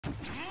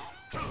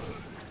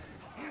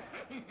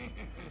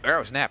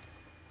Oh, snap.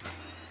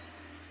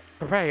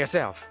 Prepare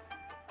yourself.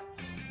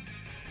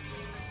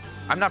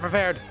 I'm not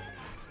prepared.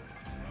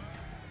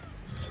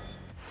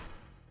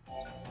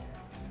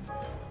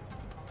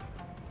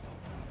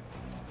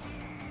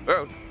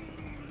 Oh.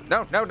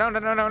 No, no, no, no,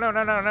 no, no, no,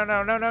 no, no, no,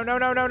 no, no, no, no,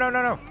 no, no, no,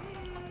 no, no.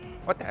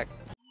 What the heck?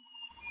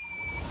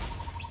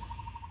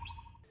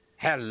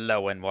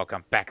 Hello and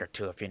welcome back, or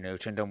two if you're new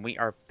to Toondom. We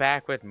are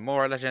back with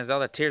more Legend of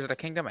Zelda Tears of the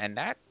Kingdom, and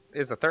that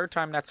is the third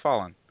time that's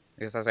fallen.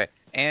 Because I say,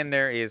 and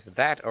there is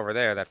that over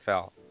there that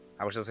fell.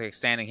 I was just like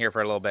standing here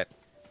for a little bit.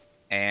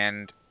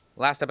 And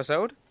last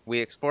episode, we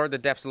explored the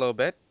depths a little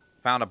bit,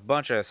 found a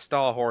bunch of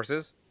stall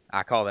horses.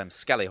 I call them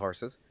skelly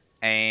horses.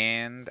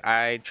 And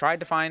I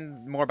tried to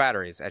find more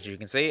batteries. As you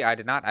can see, I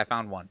did not. I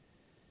found one.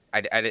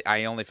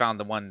 I only found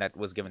the one that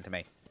was given to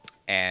me.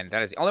 And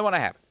that is the only one I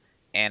have.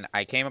 And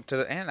I came up to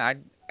the... And I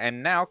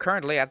am now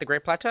currently at the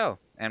Great Plateau.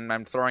 And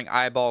I'm throwing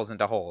eyeballs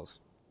into holes.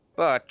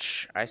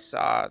 But I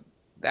saw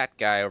that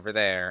guy over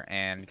there.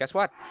 And guess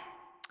what?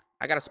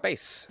 I got a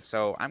space.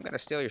 So I'm going to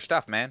steal your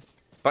stuff, man.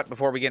 But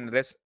before we get into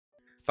this...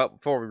 But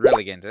before we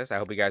really get into this, I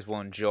hope you guys will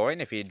enjoy.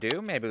 And if you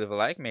do, maybe leave a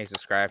like, maybe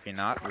subscribe if you're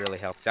not. Really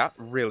helps out.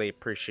 Really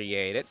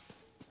appreciate it.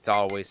 It's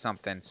always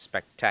something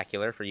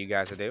spectacular for you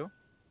guys to do.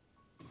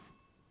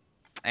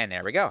 And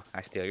there we go.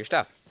 I steal your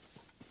stuff.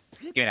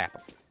 Give me an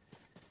apple.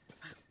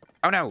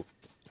 Oh no!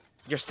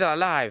 You're still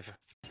alive!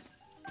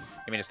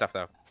 Give me the stuff,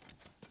 though.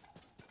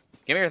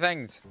 Give me your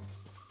things!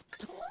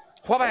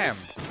 Whabam!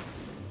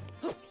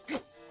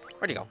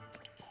 Where'd you go?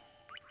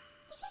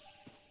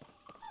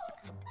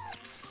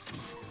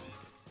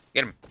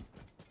 Get him!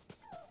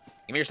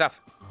 Give me your stuff!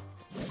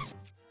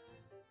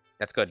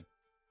 That's good.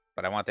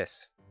 But I want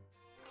this.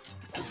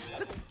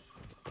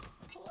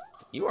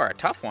 You are a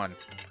tough one.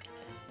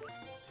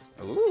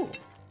 Ooh.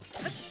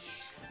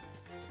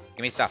 Give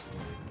me stuff.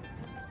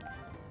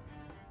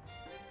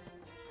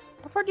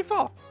 How far did you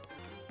fall?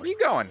 Where are you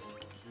going?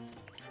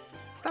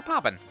 Stop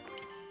hopping.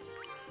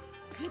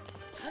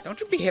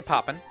 Don't you be hip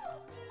hopping.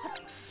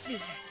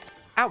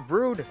 Ow,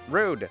 rude,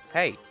 rude.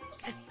 Hey.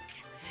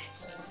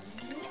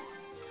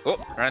 Oh,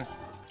 run.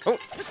 Oh.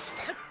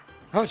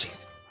 Oh,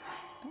 jeez.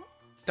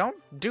 Don't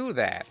do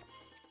that.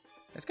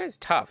 This guy's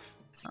tough.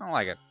 I don't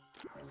like it.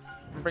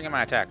 I'm bringing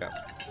my attack up.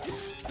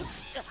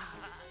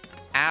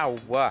 Ow.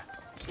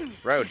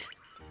 Road.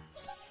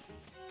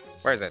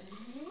 Where is it?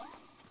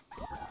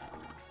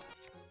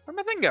 Where'd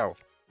my thing go?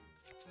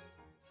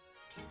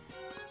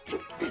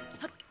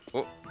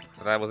 Oh,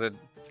 so that was it.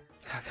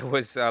 That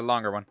was a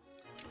longer one.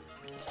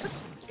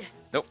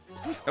 Nope.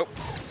 Nope.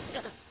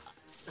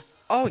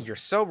 Oh, you're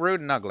so rude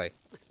and ugly.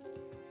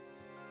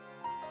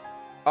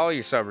 Oh,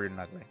 you're so rude and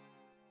ugly.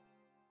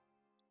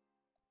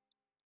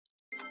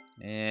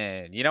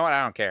 Yeah, you know what?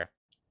 I don't care.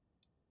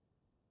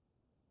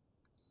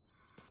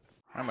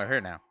 I'm over here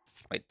now.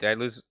 Wait, did I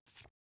lose?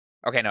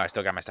 Okay, no, I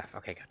still got my stuff.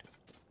 Okay, good.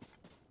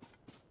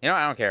 You know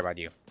what? I don't care about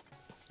you.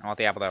 I want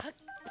the apple, though.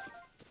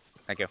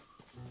 Thank you.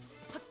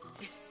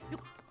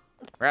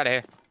 We're out of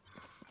here.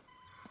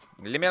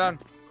 Leave me alone.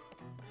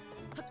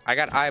 I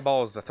got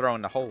eyeballs to throw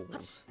in the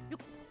holes.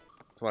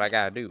 That's what I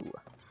gotta do.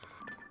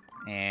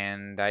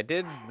 And I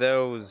did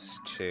those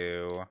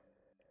two.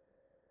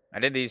 I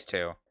did these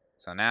two.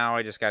 So now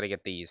I just gotta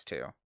get these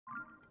two.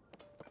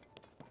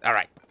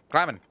 Alright,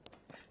 climbing.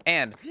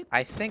 And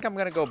I think I'm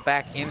gonna go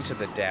back into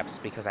the depths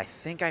because I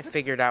think I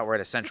figured out where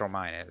the central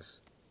mine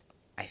is.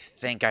 I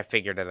think I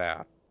figured it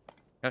out.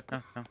 No,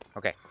 no, no.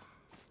 Okay.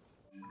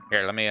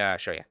 Here, let me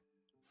show you.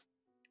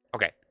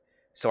 Okay.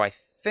 So I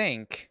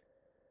think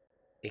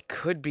it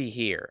could be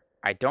here.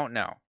 I don't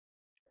know.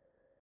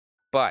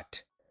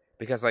 But,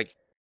 because, like,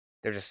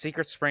 there's a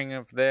secret spring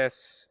of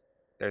this.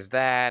 There's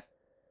that.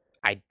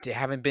 I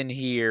haven't been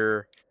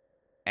here.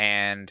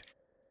 And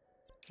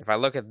if I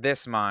look at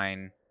this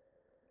mine...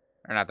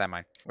 Or not that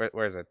mine.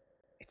 Where is it?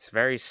 It's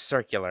very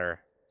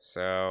circular.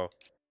 So...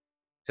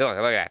 See, look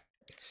at that.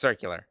 It's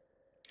circular.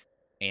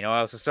 And you know what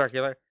else is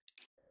circular?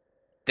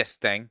 This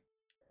thing.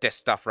 This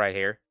stuff right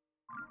here.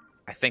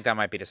 I think that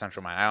might be the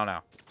central mine. I don't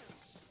know.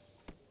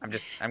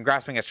 I'm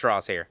grasping at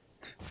straws here.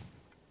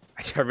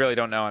 I really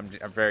don't know. I'm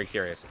very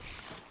curious.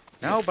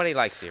 Nobody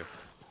likes you.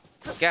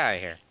 Get out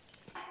of here.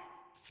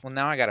 Well,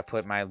 now I gotta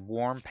put my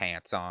warm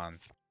pants on.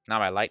 Not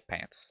my light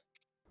pants.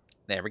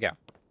 There we go.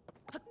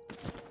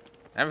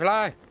 Never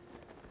fly.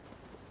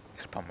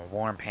 Gotta put my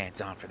warm pants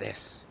on for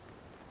this.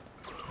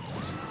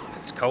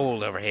 It's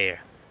cold over here.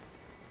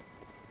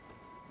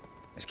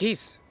 There's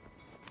keys.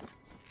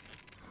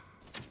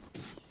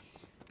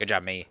 Good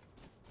job, me.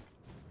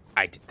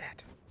 I did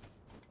that.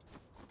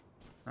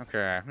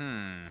 Okay,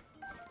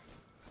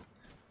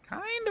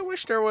 Kinda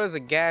wish there was a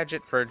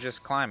gadget for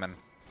just climbing.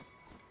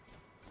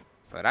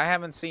 But I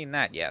haven't seen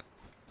that yet.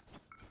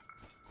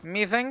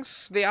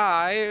 Methinks the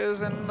eye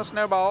is in the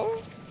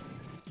snowball.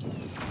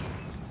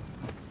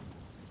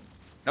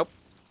 Nope.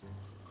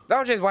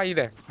 Oh, jeez, why are you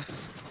there?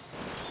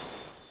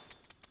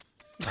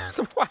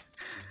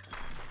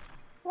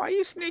 Why are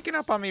you sneaking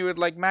up on me with,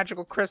 like,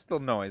 magical crystal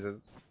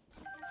noises?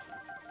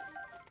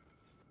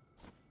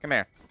 Come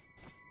here.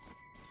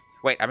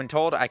 Wait, I've been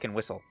told I can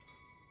whistle.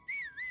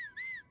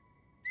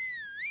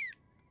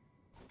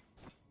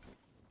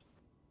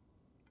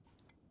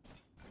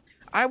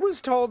 I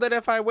was told that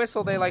if I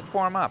whistle, they, like,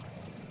 form up.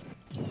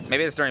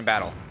 Maybe it's during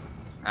battle.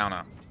 I don't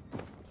know.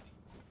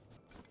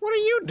 What are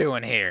you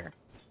doing here?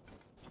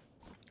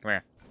 Come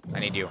here. I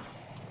need you.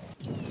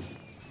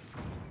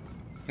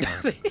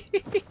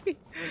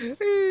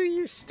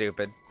 You're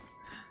stupid.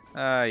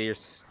 You're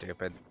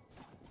stupid.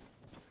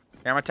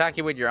 Here, I'm gonna attack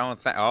you with your own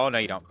thing. Oh, no,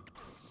 you don't.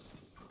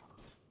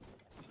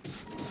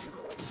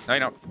 No, you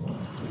don't.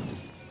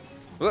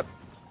 Whoop.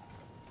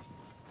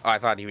 Oh, I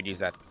thought he would use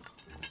that.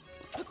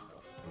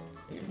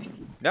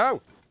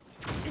 No!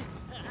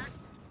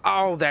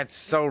 Oh, that's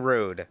so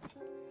rude.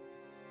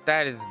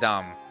 That is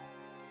dumb.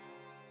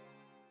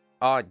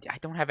 Oh, I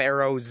don't have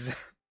arrows.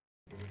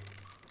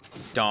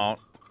 Don't.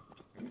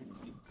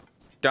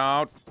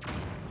 Don't.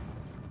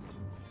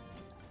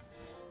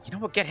 You know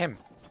what? Get him.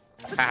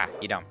 Ah,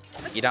 you dumb.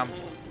 You dumb.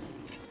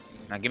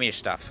 Now give me your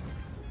stuff.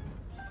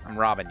 I'm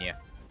robbing you.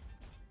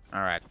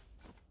 Alright.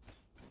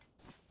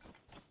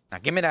 Now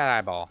give me that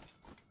eyeball.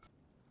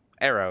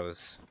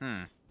 Arrows.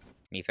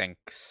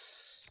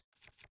 Methinks.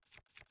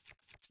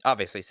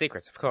 Obviously,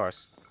 secrets, of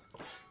course.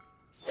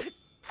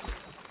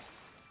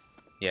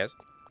 Yes.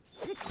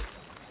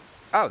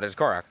 Oh, there's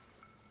Korok.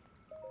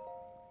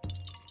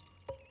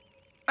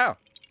 Oh.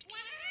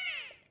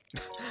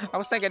 I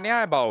was thinking the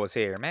eyeball was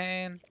here,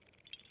 man.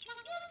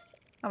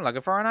 I'm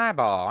looking for an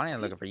eyeball. I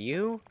ain't looking for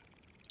you.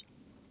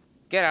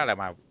 Get out of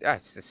my...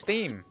 it's the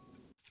steam.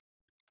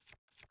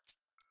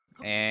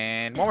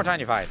 And one more time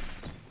you fight.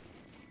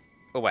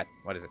 Oh, what?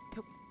 What is it?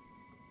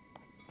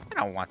 I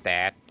don't want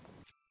that.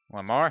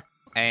 One more.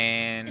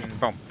 And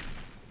boom.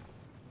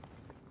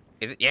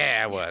 Is it?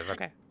 Yeah, it was.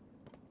 Okay.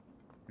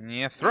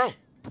 Yeah, throw.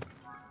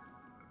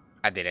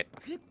 I did it.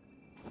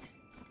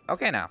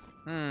 Okay, now.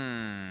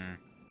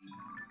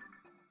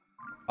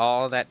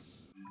 All that...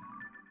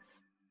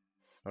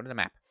 Go to the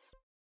map.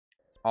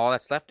 All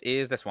that's left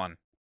is this one.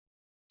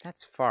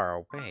 That's far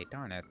away,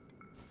 darn it.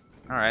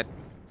 Alright.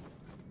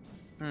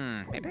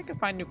 Maybe I can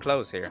find new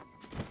clothes here.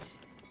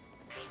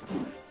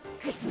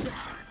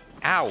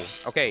 Ow!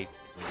 Okay.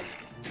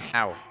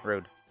 Ow,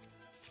 rude.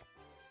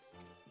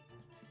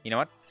 You know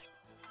what?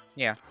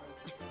 Yeah.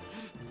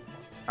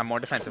 I'm more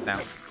defensive now.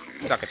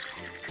 Suck it.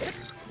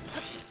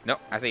 No,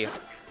 I see you.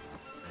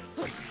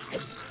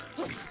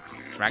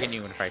 Smacking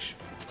you in the face.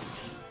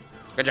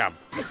 Good job.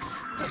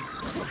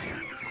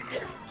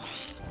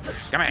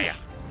 Come here.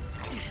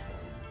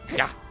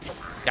 Yeah.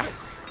 Yeah.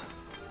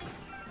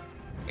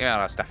 Give me all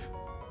that stuff.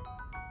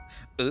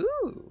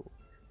 Ooh.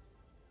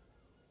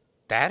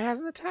 That has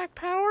an attack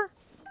power?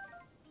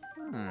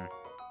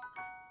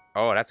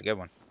 Oh, that's a good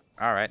one.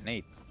 Alright,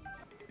 neat.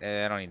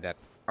 I don't need that.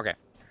 Okay.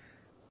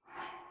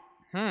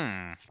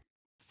 Let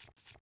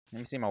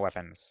me see my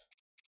weapons.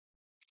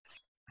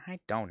 I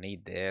don't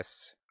need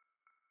this.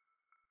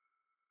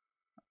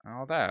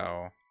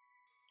 Although...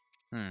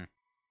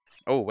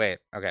 Oh, wait.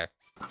 Okay.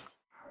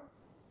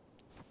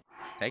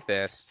 Take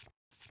this.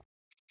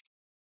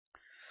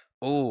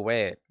 Oh,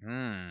 wait.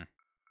 I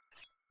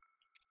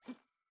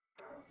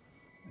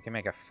can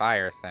make a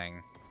fire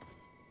thing.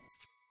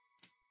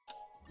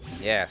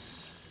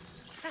 Yes.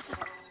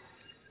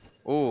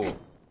 Ooh.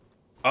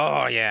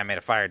 Oh, yeah, I made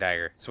a fire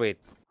dagger. Sweet.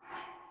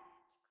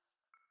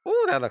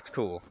 Ooh, that looks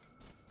cool.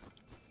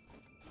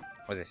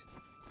 What is this?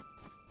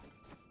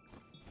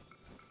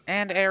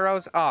 And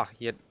arrows. Oh,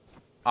 yeah.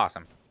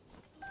 Awesome.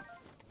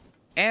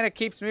 And it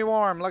keeps me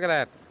warm. Look at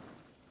that.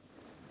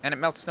 And it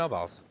melts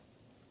snowballs.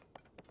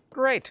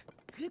 Great.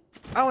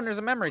 Oh, and there's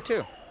a memory,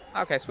 too.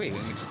 Okay, sweet. We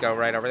can just go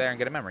right over there and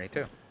get a memory,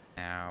 too.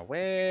 Now,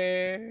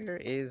 where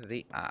is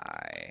the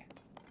eye?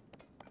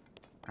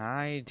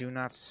 I do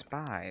not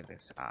spy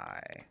this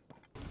eye.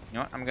 You know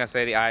what? I'm going to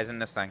say the eye's in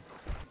this thing.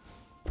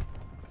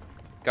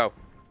 Go.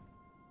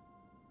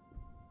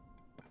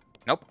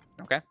 Nope.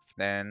 Okay.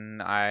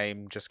 Then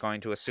I'm just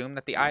going to assume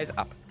that the eye's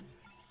up.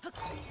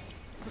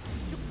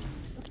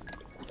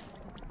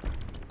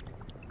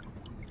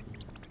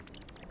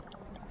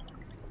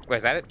 Wait,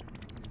 is that it?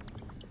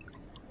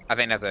 I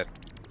think that's it.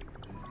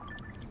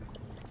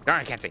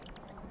 Darn, I can't see.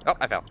 Oh,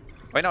 I fell.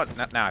 Wait, no,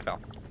 now I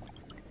fell.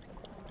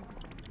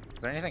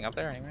 Is there anything up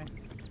there anyway?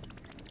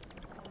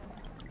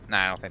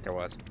 Nah, I don't think there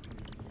was.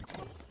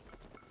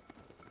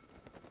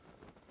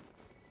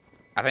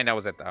 I think that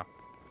was it, though.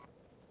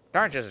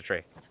 Darn, just a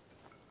tree.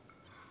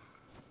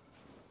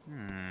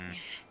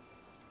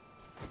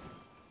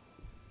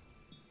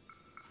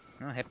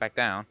 I'll hit back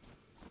down.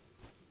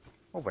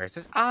 Oh, where's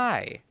his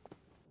eye?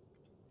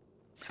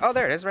 Oh,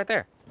 there it is, right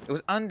there. It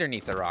was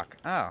underneath the rock.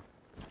 Oh.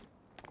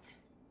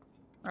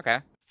 Okay.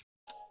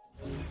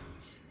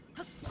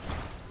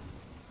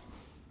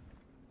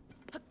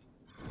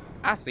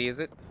 I see, is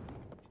it?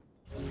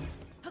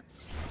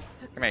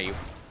 Come here, you.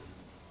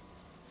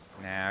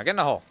 Now, get in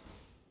the hole.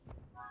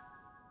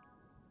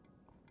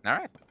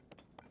 Alright.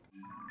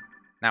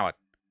 Now what?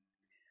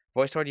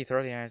 Voice told you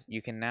throw the eyes.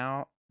 You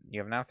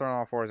have now thrown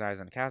all four eyes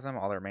in the chasm.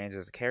 All that remains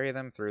is to carry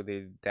them through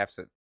the depths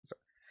of...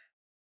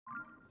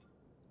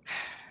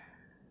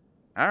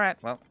 Alright,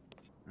 well.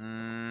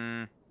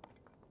 Can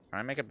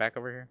I make it back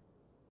over here?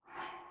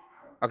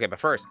 Okay, but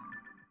first,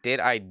 did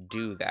I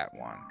do that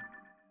one?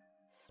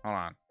 Hold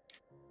on.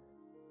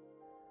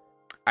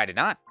 I did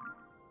not.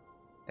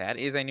 That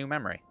is a new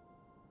memory.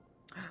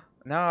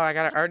 No, I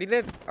already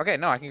did. Okay,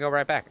 no, I can go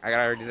right back. I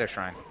already did a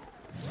shrine.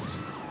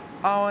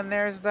 Oh, and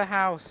there's the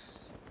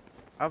house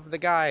of the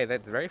guy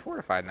that's very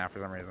fortified now for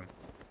some reason.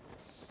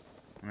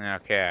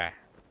 Okay.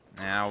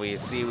 Now we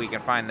see we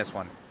can find this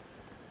one.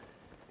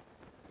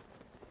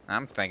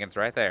 I'm thinking it's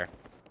right there.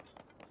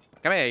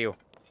 Come here, you.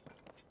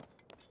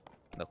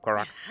 The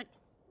Korok.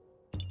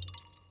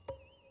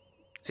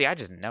 See, I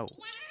just know.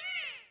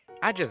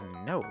 I just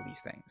know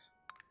these things.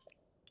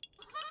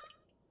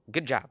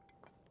 Good job.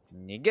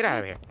 You get out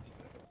of here.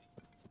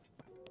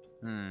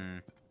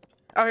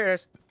 Oh, here it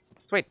is.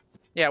 Sweet.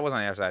 Yeah, it was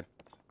on the other side.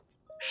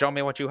 Show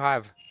me what you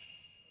have.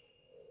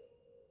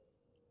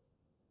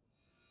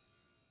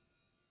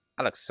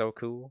 That looks so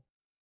cool.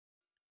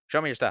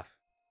 Show me your stuff.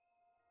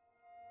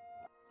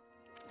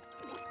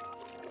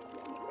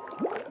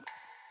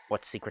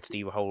 What secrets do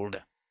you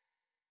hold?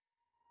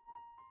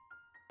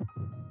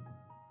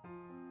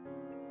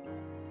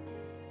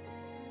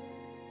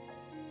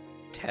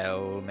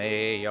 Tell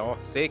me your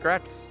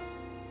secrets.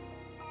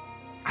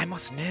 I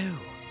must know.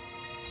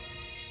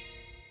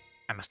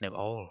 I must know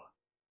all.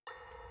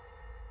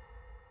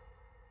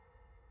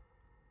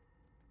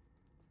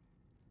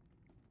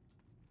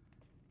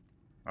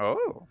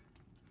 Oh.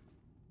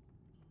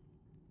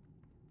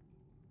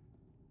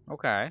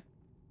 Okay.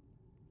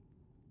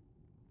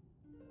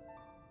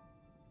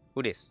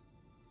 Who this?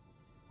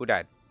 Who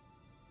died?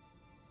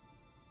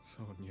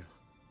 Sonia.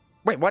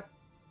 Wait, what?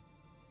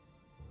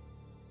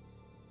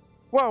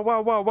 Whoa,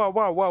 whoa, whoa, whoa,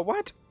 whoa, whoa,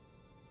 what?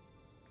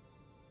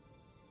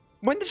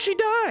 When did she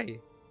die?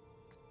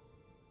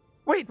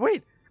 Wait,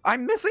 wait.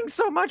 I'm missing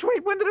so much.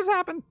 Wait, when did this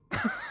happen?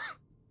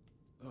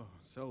 Oh,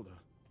 Zelda.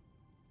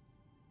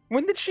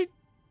 When did she...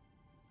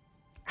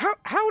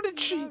 How did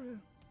she... Tomorrow.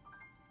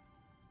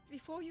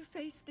 Before you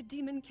face the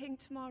Demon King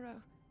tomorrow,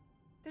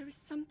 there is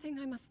something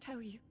I must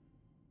tell you.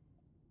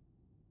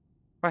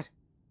 What?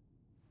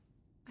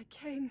 I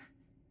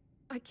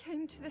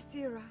came to this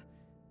era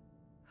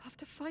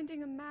after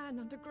finding a man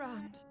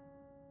underground.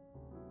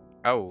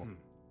 Oh.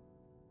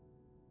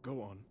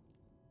 Go on.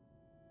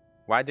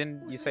 Why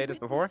didn't When you say I this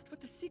before? witnessed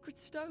what the secret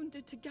stone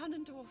did to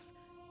Ganondorf,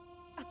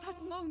 at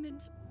that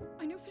moment,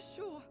 I knew for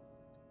sure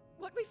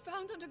what we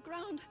found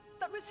underground,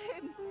 that was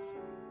him.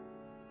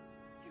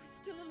 He was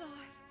still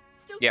alive,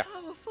 still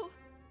powerful.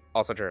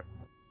 Also true.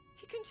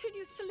 He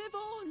continues to live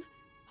on,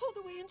 all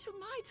the way until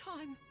my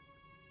time.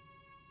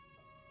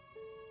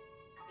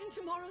 In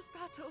tomorrow's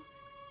battle,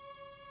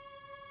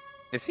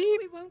 Is he...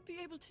 we won't be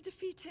able to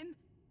defeat him.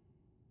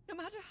 No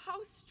matter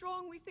how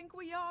strong we think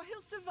we are, he'll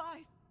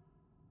survive.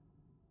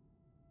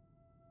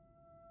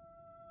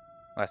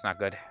 That's not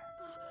good.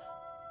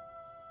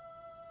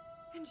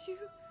 And you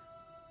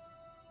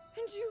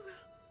will.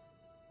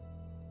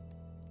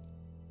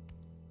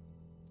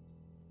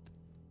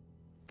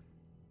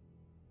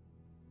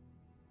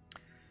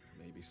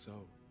 Maybe so.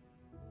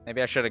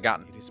 Maybe I should have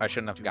gotten... It is I my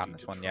shouldn't have duty gotten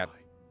this to one yet. try.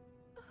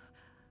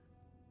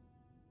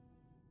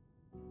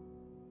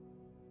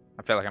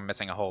 I feel like I'm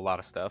missing a whole lot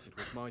of stuff. It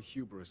was my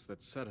hubris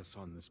that set us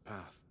on this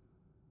path.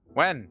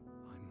 When?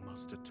 I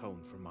must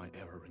atone for my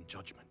error in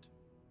judgment.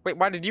 Wait,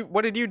 what did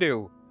you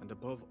do? And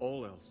above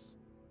all else,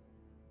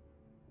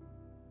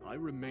 I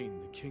remain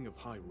the King of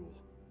Hyrule.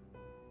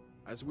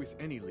 As with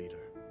any leader,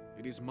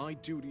 it is my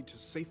duty to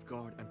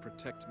safeguard and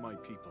protect my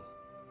people.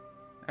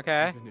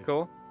 Okay, Even if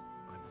cool.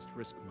 I must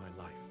risk my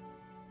life.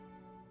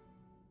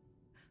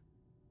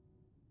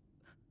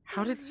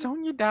 How did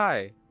Sonya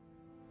die?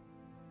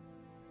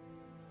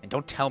 And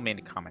don't tell me in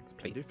the comments,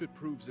 And please. if it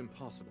proves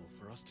impossible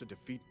for us to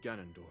defeat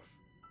Ganondorf,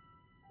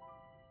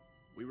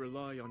 we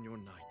rely on your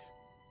knight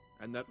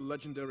and that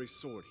legendary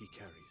sword he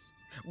carries.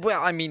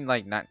 Well, I mean,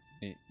 like, not...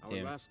 Our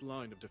Yeah. last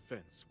line of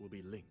defense will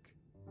be Link.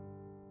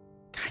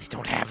 Kinda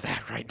don't have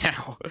that right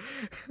now.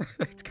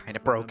 It's kinda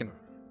broken.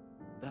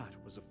 Remember, that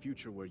was a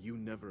future where you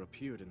never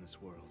appeared in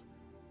this world.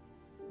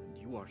 And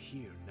you are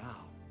here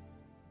now.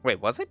 Wait,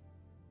 was it?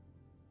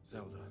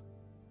 Zelda,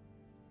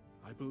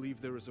 I believe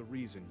there is a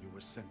reason you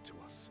were sent to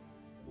us.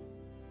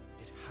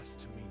 It has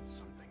to mean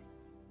something.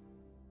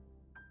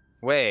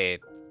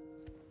 Wait.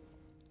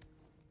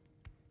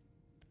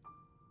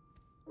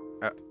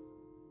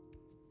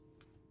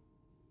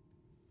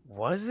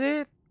 Was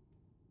it?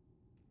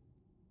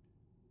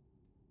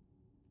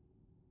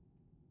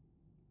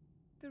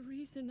 The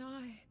reason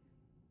I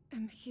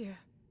am here.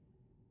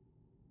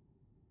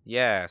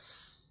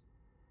 Yes.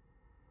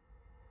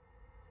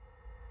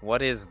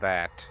 What is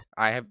that?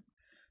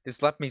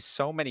 This left me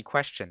so many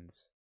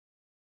questions.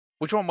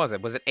 Which one was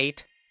it? Was it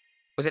 8?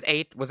 Was it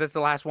 8? Was this the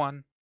last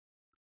one?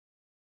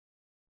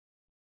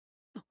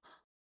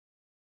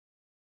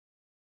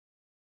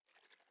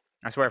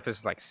 I swear if this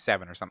is like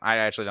 7 or something. I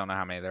actually don't know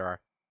how many there are.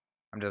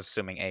 I'm just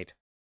assuming 8.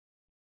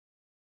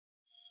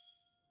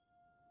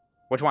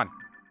 Which one?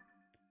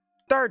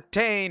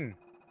 13!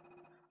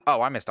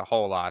 Oh, I missed a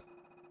whole lot.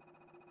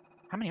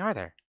 How many are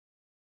there?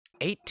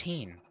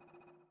 18.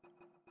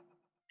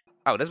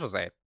 Oh, this was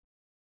 8.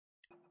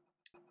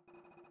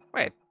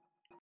 Wait.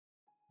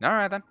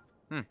 Alright then.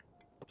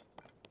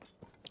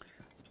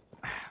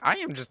 I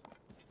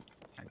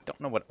don't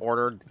know what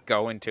order to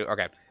go into.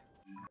 Okay.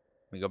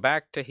 We go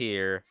back to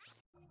here.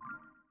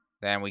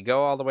 Then we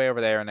go all the way over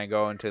there and then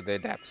go into the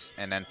depths.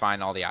 And then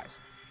find all the eyes.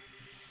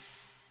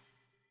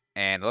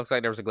 And it looks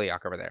like there was a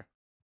Gleeok over there.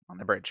 On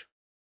the bridge.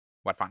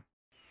 What fun.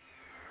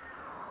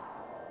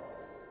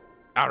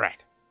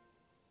 Alright.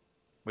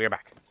 We are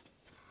back.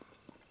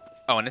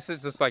 Oh, and this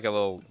is just like a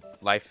little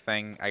life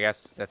thing, I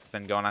guess, that's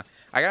been going on.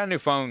 I got a new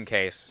phone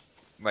case,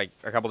 like,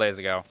 a couple days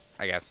ago,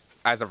 I guess,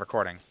 as of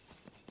recording.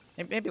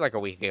 Maybe like a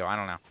week ago, I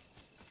don't know.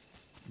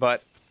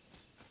 But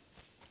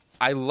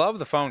I love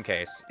the phone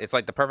case. It's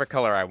like the perfect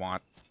color I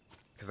want.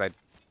 Because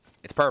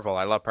it's purple.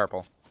 I love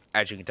purple,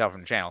 as you can tell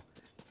from the channel.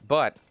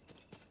 But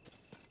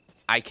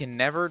I can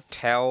never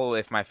tell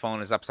if my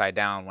phone is upside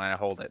down when I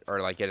hold it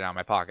or like get it out of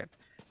my pocket.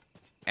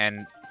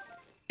 And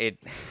it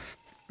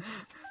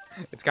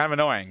it's kind of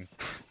annoying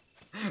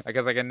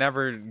because I can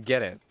never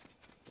get it.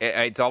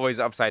 It's always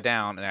upside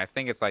down, and I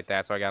think it's like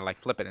that, so I gotta like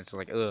flip it. And it's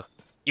like, ugh,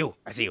 you,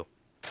 I see you.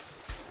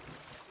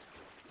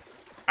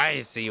 I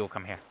see you.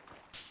 Come here.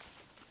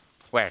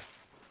 Where?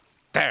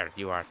 There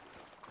you are.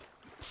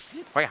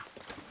 Where?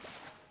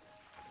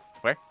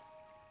 Where?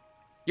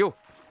 You.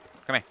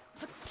 Come here.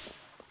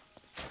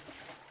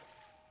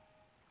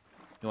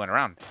 You went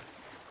around.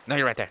 No,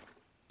 you're right there.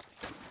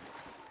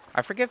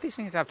 I forget if these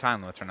things have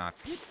time limits or not.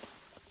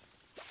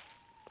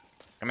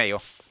 Come here, you.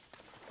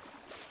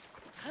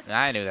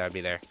 I knew that would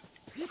be there.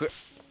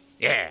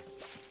 Yeah.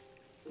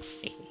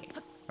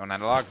 Going on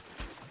the log.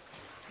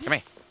 Come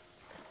here.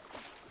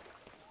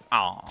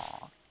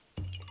 Aww.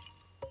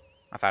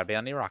 I thought it'd be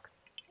on the rock.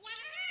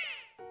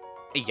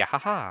 Yeah,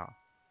 haha.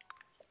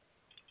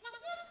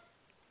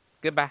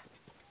 Goodbye.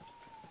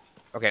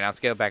 Okay, now let's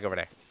go back over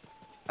there.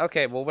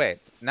 Okay, well, wait.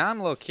 Now I'm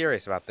a little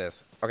curious about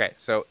this. Okay,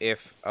 so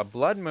if a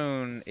blood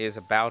moon is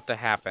about to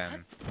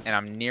happen and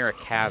I'm near a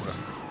chasm,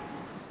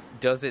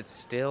 does it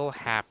still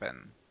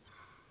happen?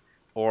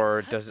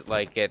 Or does it,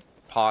 like, get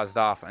paused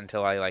off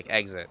until I, like,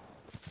 exit?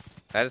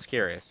 That is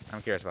curious.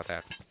 I'm curious about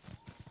that.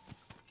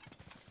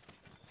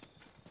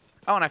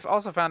 Oh, and I've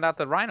also found out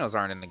that rhinos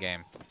aren't in the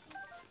game.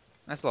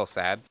 That's a little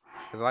sad,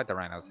 because I like the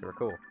rhinos. They were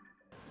cool.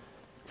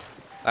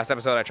 Last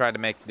episode, I tried to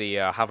make the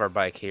hover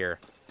bike here.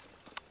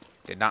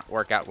 Did not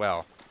work out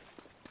well.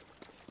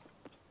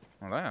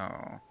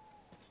 Well,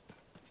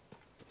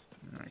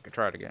 I could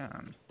try it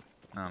again.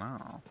 I don't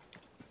know.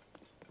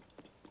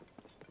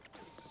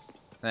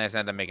 Then I just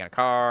ended up making a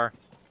car,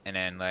 and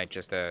then, like,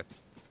 just a...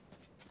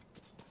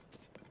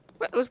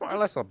 Well, it was more or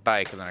less a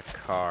bike than a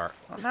car.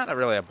 Well, not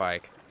really a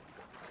bike.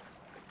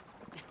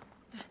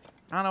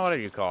 I don't know what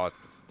you call it.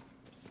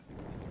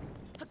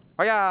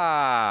 Oh,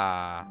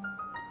 yeah!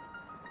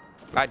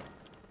 Glide.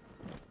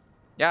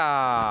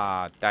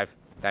 Yeah! Dive.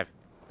 Dive.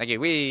 Thank you.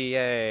 Whee!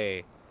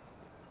 Yay!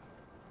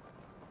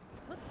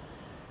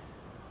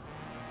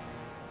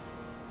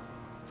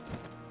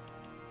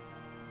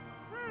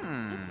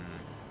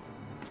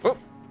 Oh!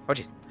 Oh,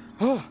 jeez.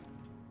 Oh!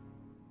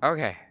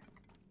 Okay.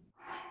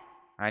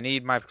 I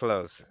need my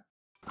clothes.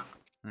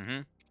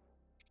 Mm-hmm.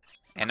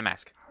 And a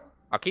mask.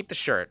 I'll keep the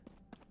shirt.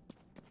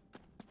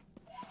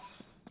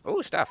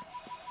 Ooh, stuff.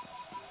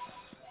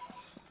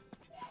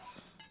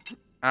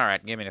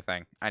 Alright, give me the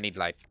thing. I need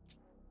light.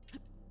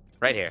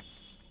 Right here.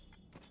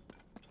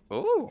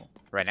 Ooh,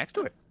 right next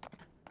to it.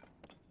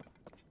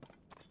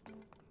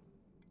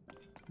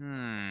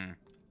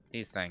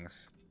 These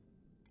things.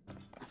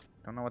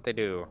 Don't know what they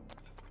do.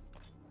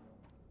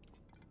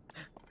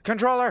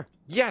 Controller!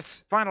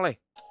 Yes! Finally!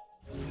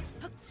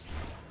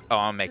 Oh,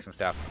 I'll make some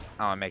stuff.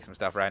 I'll make some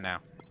stuff right now.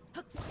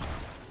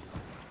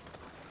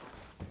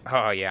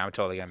 Oh, yeah, I'm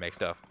totally gonna make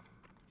stuff.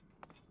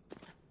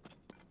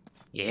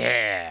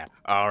 Yeah!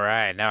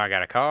 Alright, now I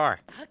got a car.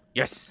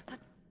 Yes!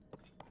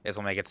 This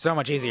will make it so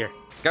much easier.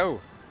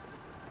 Go!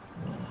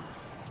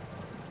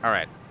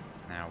 Alright.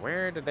 Now,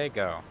 where did they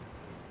go?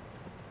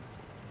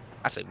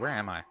 Actually, where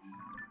am I?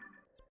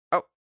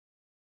 Oh!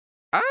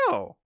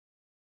 Oh!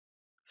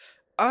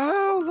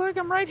 Oh, look,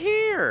 I'm right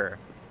here!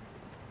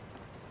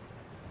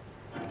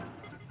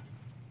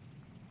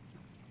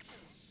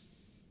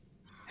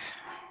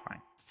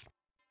 Fine.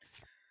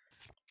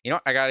 You know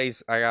what? I got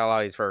a lot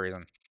of these for a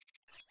reason.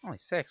 Only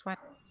 6, what?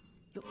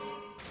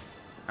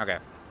 Okay.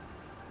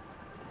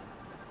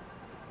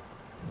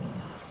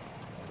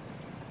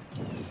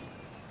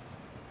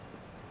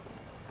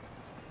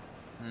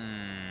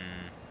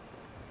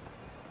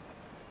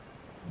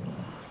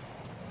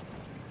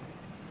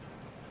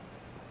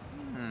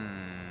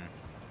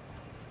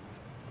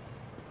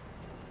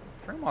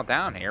 Turn them all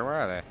down here. Where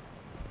are they?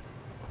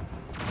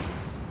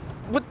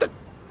 What the?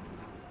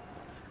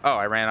 Oh,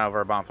 I ran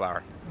over a bomb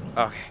flower.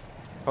 Okay.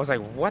 I was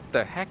like, what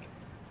the heck?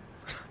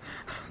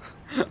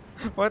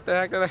 What the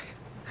heck are they?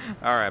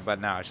 Alright, but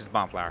no, it's just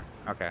bomb flower.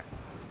 Okay.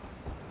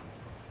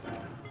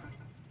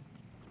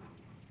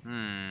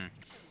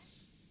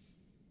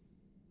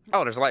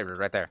 Oh, there's a light root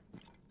right there.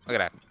 Look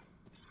at that.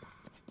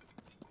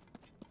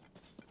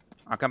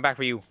 I'll come back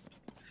for you.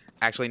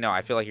 Actually, no.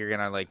 I feel like you're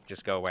gonna, like,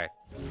 just go away.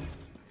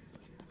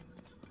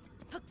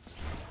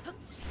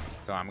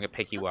 So I'm gonna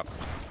pick you up.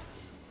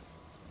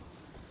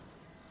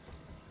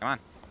 Come on.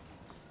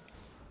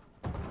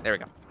 There we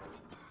go.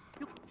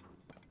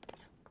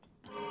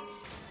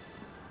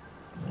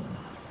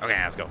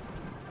 Okay, let's go.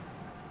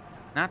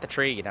 Not the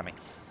tree, you dummy.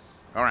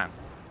 Go around.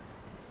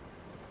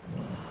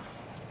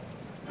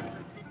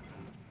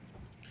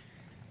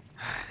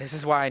 This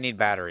is why I need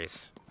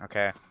batteries,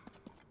 okay?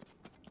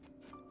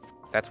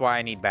 That's why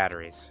I need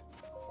batteries.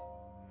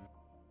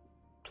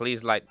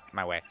 Please light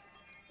my way.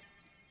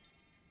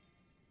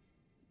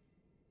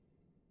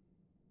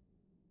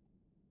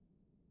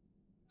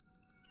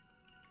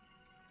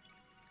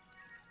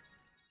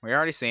 We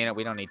already seen it.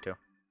 We don't need to.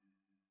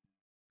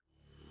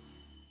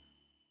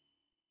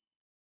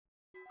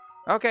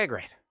 Okay,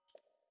 great.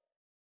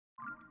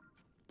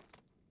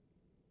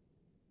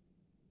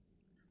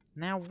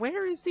 Now,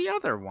 where is the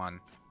other one?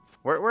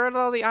 Where did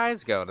all the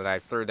eyes go that I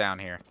threw down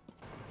here?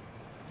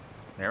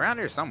 They're around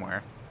here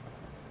somewhere.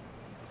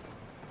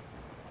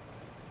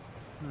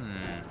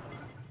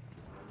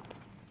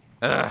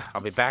 Ugh, I'll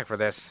be back for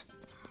this.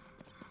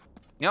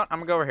 You know what? I'm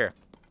gonna go over here.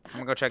 I'm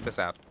gonna go check this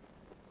out.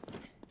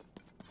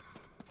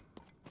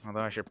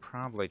 Although I should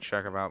probably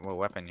check about what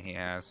weapon he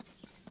has.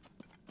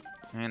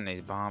 And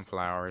these bomb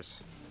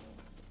flowers.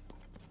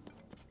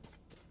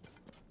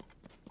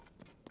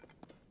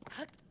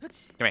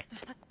 Come here.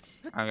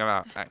 I'm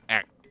gonna...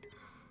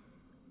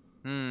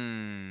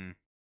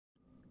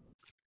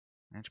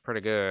 That's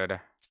pretty good.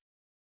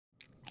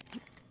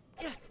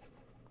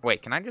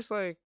 Wait, can I just,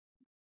 like...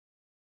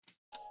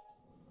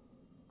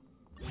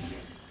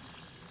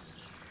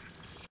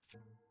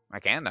 I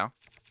can, though.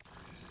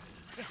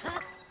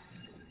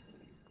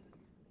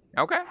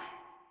 Okay.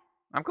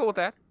 I'm cool with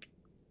that.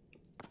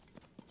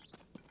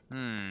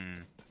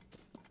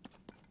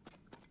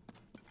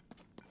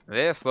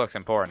 This looks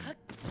important.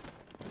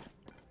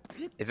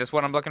 Is this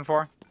what I'm looking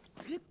for?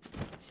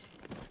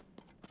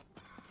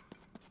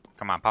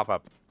 Come on, pop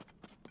up.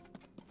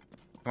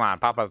 Come on,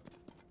 pop up.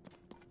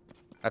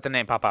 Let the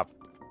name pop up.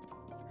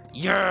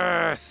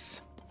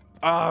 Yes!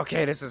 Oh,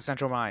 okay, this is a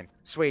central mine.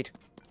 Sweet.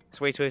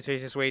 Sweet, sweet,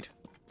 sweet, sweet.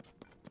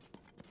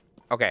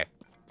 Okay.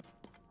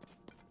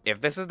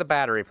 If this is the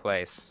battery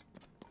place,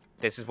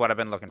 this is what I've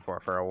been looking for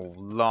a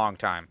long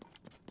time.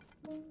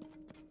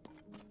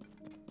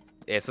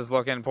 This is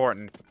looking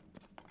important.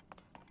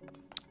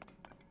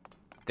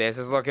 This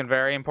is looking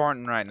very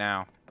important right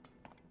now.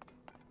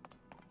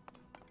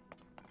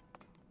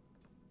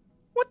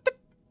 What the?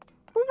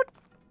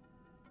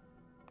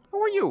 Who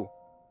are you?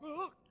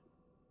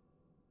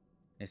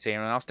 You see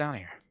anyone else down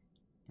here?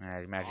 I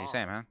imagine you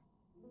same, huh?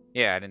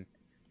 Yeah, I didn't.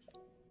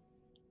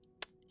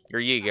 You're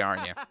Yiga,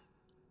 aren't you?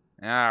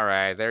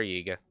 Alright, there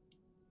Yiga.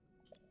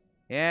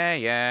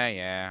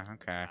 Yeah.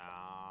 Okay.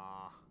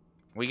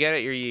 We get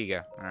it, you're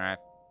Yiga. Alright.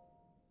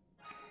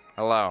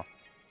 Hello.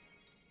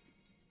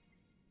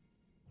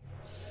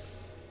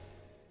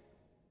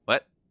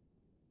 What?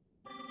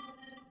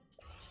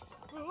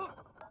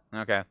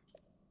 Okay.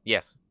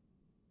 Yes.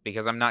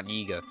 Because I'm not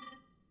Yiga.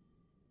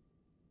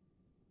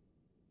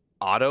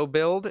 Auto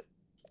build?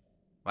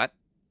 What?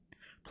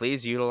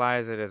 Please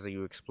utilize it as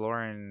you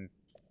explore and...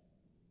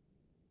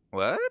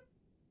 What?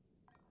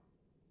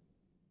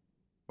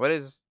 What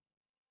is...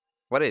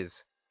 What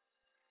is?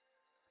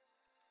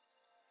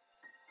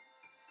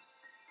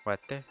 What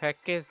the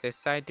heck is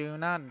this? I do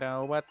not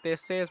know what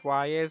this is.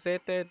 Why is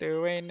it they're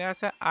doing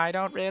this? I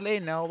don't really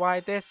know why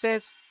this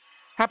is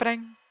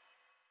happening.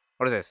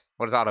 What is this?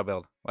 What is auto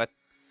build? What?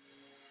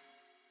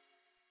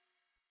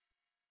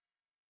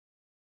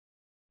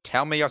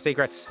 Tell me your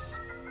secrets.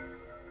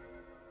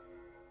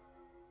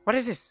 What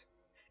is this?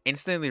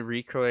 Instantly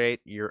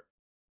recreate your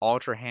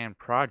Ultra Hand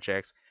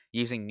projects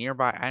using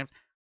nearby items.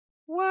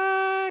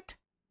 What?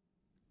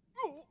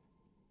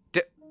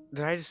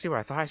 Did I just see what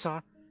I thought I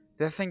saw?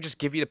 Did that thing just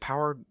give you the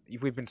power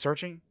we've been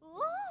searching?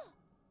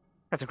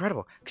 That's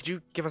incredible. Could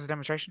you give us a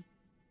demonstration?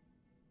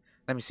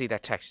 Let me see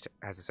that text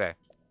has to say.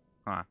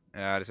 Hold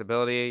on. This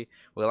ability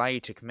will allow you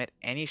to commit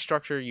any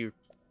structure you...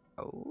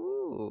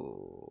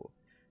 Ooh.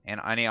 And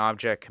any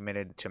object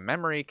committed to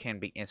memory can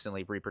be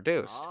instantly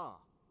reproduced.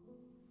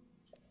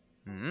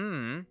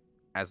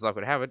 As luck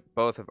would have it,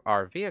 both of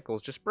our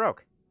vehicles just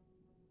broke.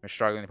 We're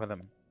struggling to put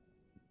them...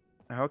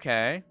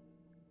 Okay.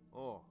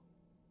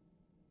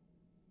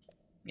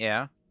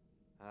 Yeah.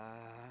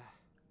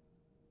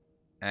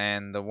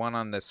 And the one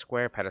on the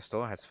square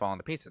pedestal has fallen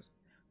to pieces.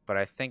 But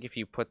I think if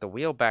you put the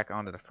wheel back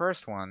onto the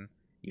first one,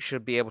 you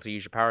should be able to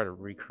use your power to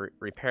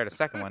repair the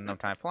second one no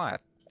time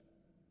flat.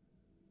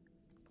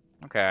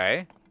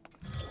 Okay.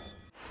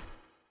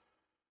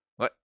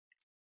 What?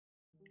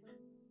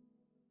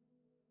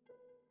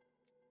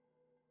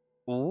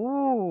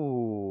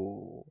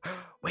 Ooh.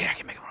 Wait, I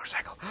can make a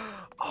motorcycle.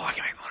 Oh, I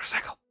can make a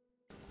motorcycle.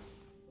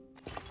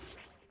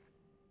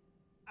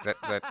 Is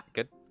that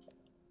good?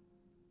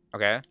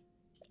 Okay.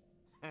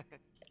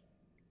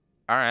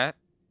 Alright.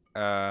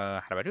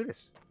 How do I do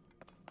this?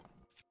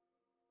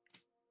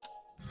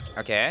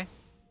 Okay.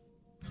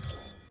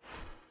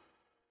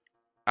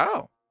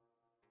 Oh.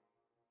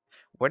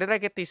 Where did I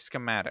get these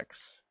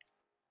schematics?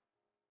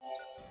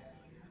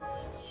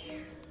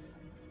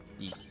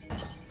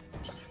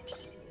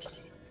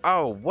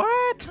 Oh,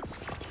 what?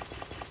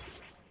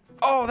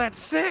 Oh, that's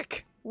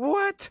sick.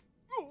 What?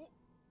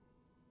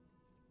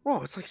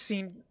 Whoa, it's like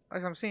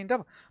I'm seeing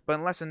double. But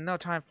in less than no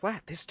time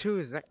flat, this too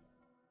is that.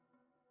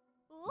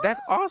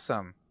 That's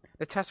awesome.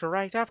 The tests were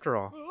right after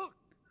all.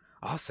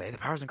 I'll say the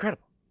power's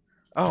incredible.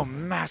 Oh,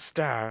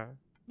 master.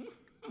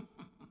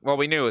 Well,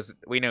 we knew it was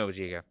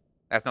Giga.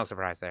 That's no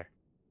surprise there.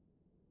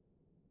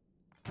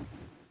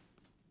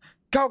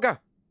 Kohga!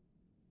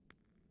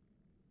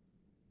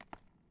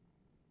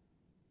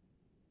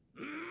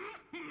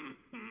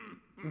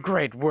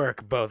 Great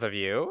work, both of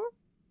you.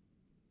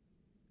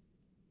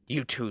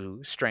 You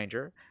too,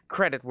 stranger.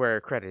 Credit where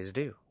credit is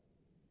due.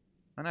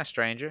 I'm not a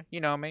stranger.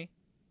 You know me.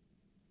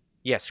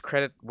 Yes,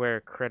 credit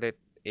where credit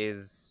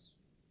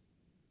is...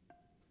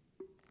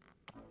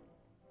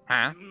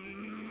 Huh?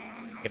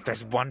 If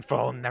there's one foe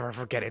I'll never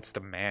forget, it's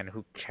the man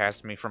who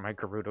cast me from my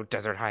Gerudo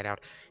desert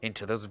hideout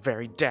into those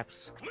very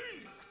depths.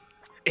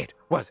 It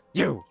was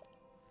you!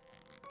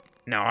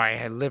 Now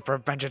I live for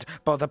vengeance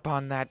both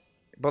upon that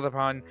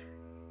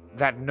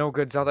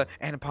no-good Zelda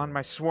and upon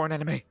my sworn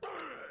enemy.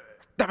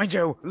 That means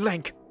you,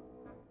 Link!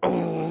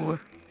 Oh,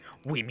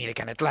 we meet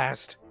again at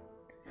last.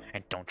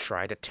 And don't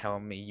try to tell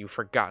me you've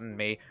forgotten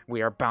me.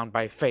 We are bound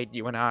by fate,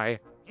 you and I.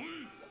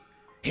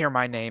 Hear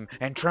my name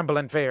and tremble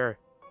in fear.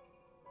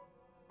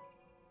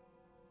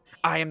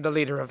 I am the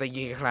leader of the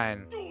Yi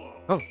clan.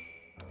 Oh,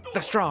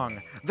 the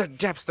strong, the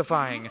depths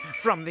defying,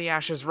 from the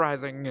ashes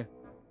rising.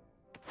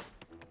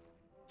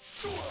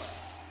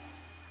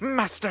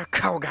 Master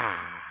Kohga.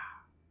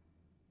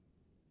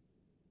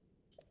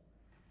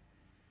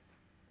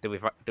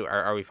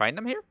 Are we fighting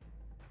them here?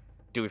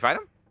 Do we fight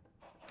them?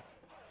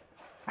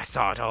 I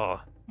saw it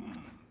all.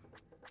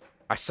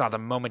 I saw the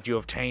moment you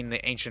obtained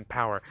the ancient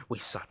power we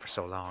sought for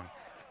so long.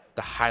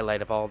 The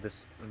highlight of all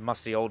this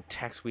musty old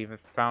text we've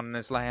found in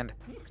this land.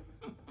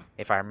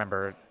 If I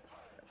remember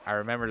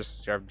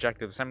this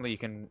objective assembly, you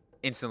can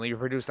instantly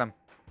reproduce them.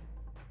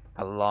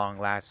 A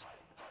long-last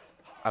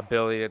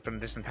ability from the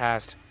distant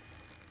past.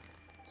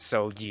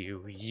 So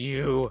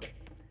you're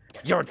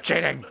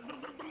cheating!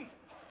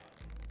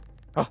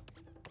 Oh.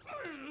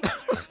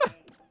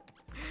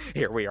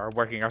 Here we are,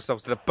 working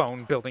ourselves to the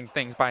bone, building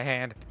things by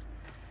hand.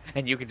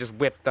 And you can just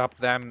whip up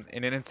them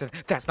in an instant.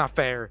 That's not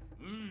fair.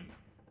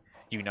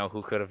 You know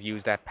who could have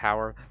used that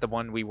power? The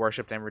one we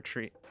worshipped and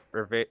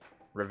revered?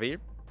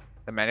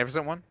 The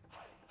Magnificent One?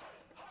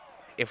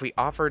 If we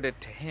offered it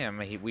to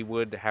him, we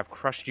would have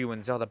crushed you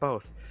and Zelda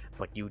both.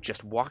 But you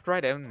just walked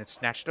right in and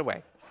snatched it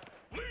away.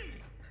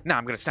 Now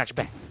I'm gonna snatch it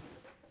back.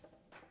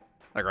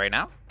 Like right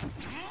now?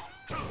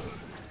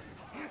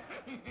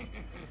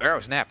 Arrow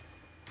snap.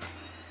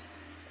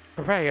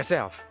 Prepare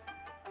yourself.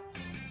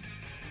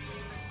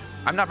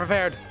 I'm not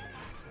prepared.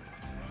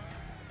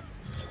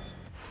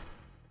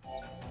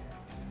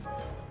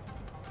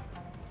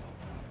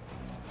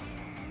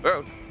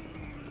 Oh.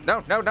 No.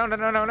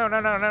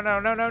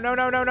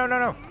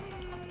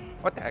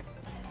 What the heck?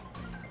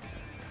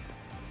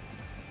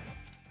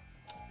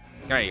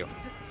 There you go.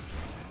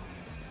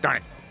 Darn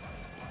it.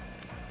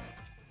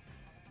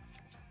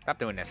 Stop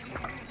doing this.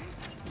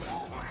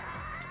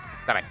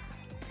 Stop it.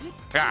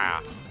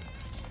 Ah.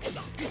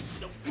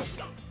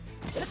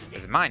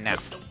 This is mine now.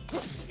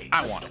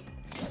 I want it.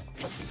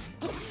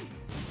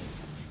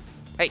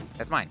 Hey,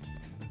 that's mine.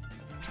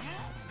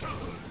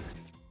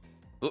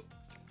 Ooh.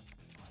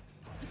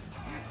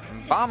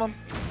 Bomb him.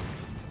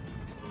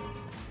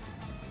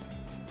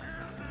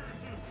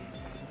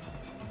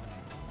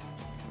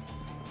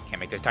 Can't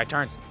make those tight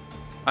turns.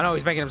 Oh no,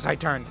 he's making those tight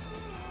turns.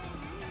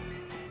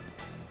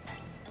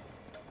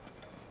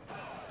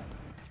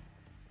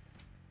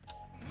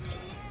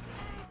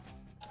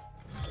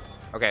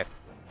 Okay.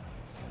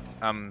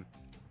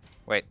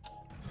 Wait.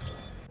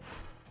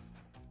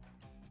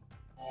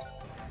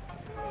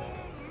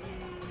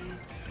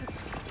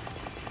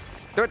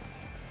 Do it.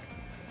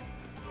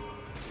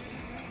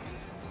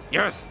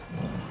 Yes.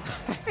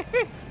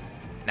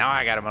 Now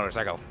I got a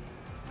motorcycle.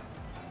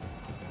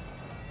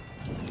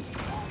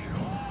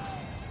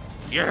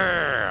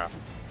 Yeah.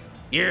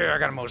 Yeah, I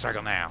got a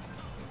motorcycle now.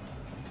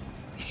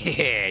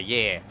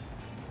 Yeah.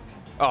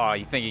 Oh,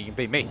 you think you can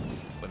beat me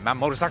with my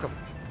motorcycle?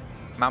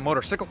 My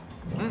motorcycle?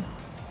 Hmm?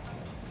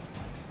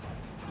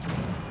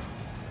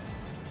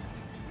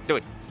 Do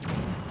it.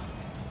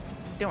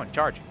 Doing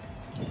charge.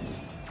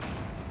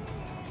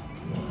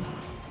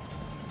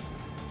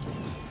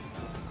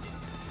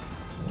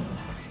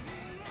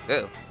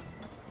 Ew.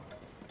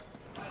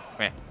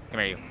 Come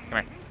here, you.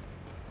 Come here.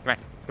 I'm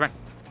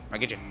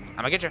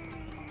gonna get you.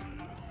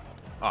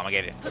 Oh, I'm gonna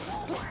get it.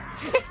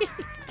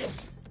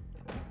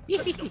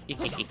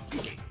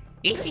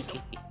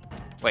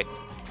 Wait.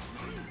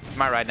 It's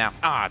my ride now.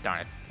 Ah,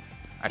 darn it.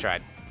 I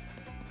tried.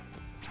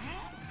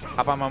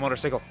 Hop on my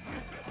motorcycle.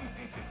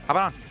 Hop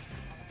on.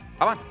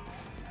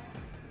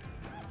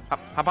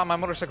 Hop on my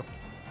motorcycle.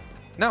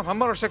 No, my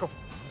motorcycle.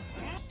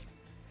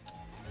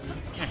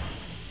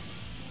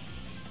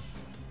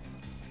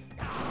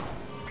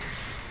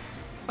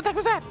 What the heck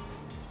was that?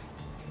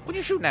 What are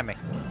you shooting at me?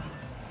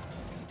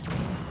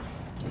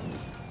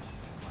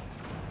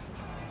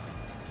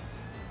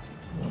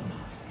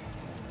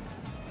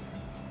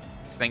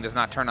 This thing does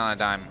not turn on a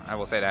dime, I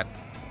will say that.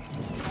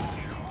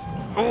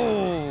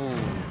 Ooh!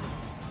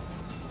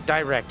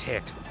 Direct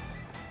hit.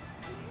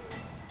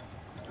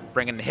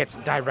 Bringing the hits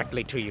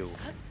directly to you.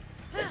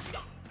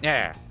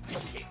 Yeah.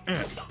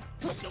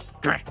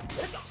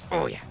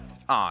 Oh, yeah.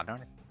 Aw,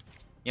 darn it.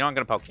 You know, I'm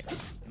gonna poke you.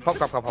 Poke,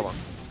 poke, poke, poke, poke.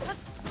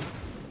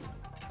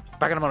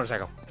 Back on the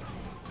motorcycle.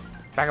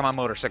 Back on my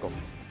motorcycle.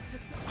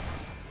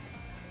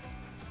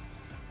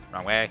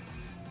 Wrong way.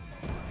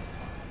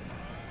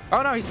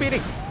 Oh no, he's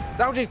speeding.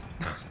 Oh jeez.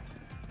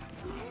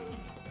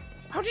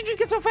 How did you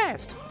get so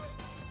fast?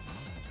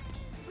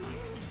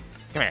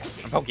 Come here.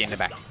 I'm poking you in the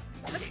back.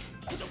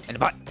 In the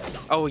butt.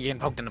 Oh, you're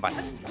getting poked in the butt.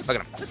 Look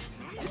at him.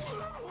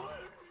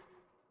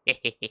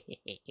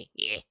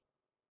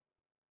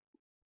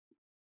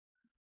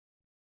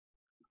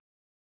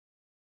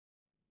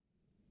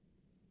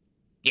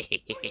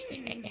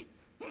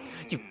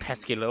 You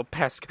pesky little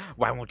pesk.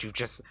 Why won't you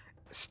just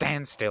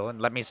stand still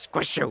and let me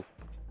squish you?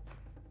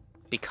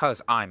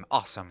 Because I'm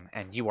awesome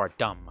and you are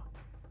dumb.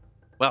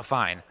 Well,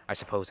 fine. I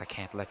suppose I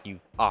can't let you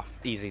off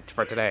easy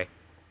for today.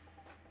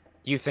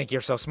 You think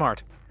you're so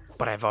smart,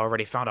 but I've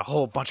already found a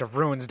whole bunch of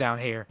ruins down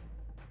here.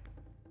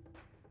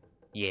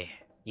 Yeah.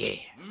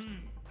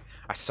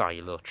 I saw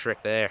your little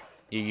trick there.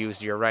 You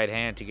used your right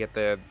hand to get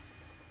the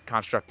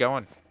construct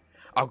going.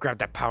 I'll grab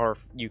that power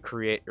you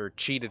create or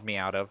cheated me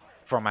out of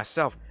for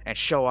myself and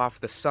show off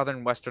the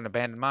southern western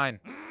abandoned mine.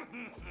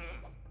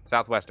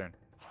 Southwestern.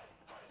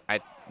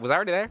 Was I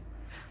already there?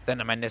 Then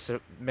a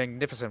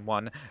magnificent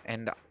one,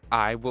 and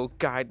I will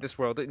guide this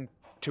world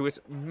into its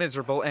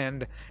miserable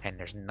end, and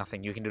there's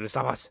nothing you can do to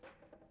stop us.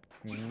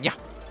 Yeah.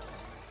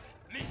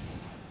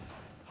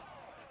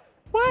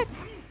 What?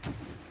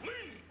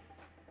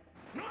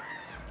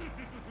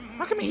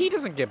 How come he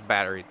doesn't get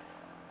battery?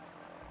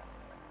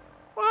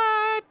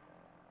 What?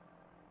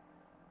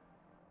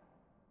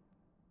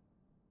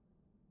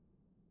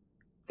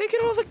 They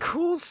get all the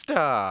cool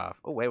stuff.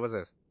 Oh, wait, what's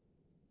this?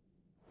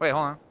 Wait,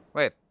 hold on.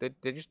 Wait, did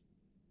you...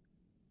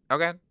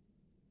 Okay.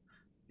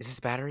 Is this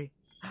battery?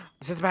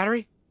 Is this the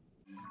battery?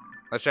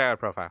 Let's check out a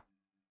profile.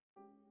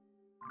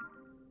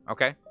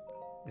 Okay.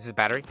 Is this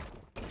battery?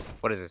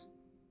 What is this?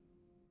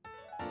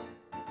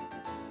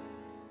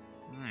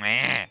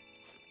 Meh.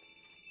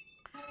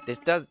 This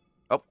does...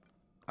 Oh.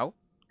 Oh.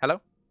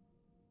 Hello?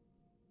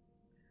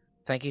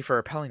 Thank you for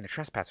repelling the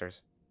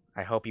trespassers.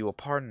 I hope you will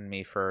pardon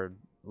me for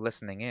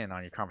listening in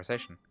on your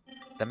conversation.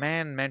 The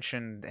man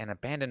mentioned an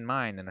abandoned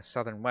mine in the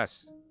southern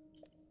west.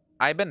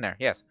 I've been there,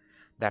 yes.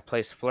 That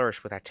place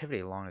flourished with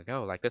activity long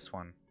ago, like this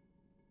one.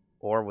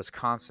 Ore was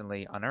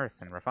constantly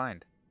unearthed and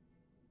refined.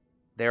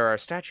 There are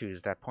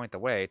statues that point the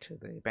way to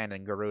the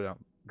abandoned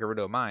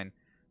Gerudo mine.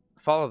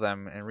 Follow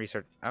them and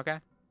research... Okay.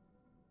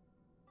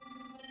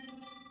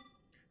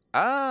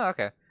 Ah,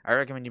 okay. I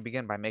recommend you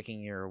begin by making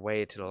your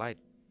way to the light.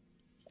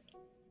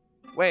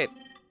 Wait.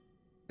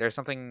 There's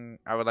something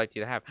I would like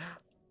you to have.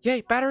 Yay,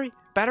 battery!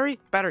 Battery!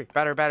 Battery!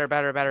 Battery, battery,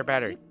 battery, battery,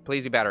 battery.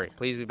 Please be battery.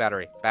 Please be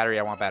battery. Battery,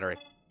 I want battery.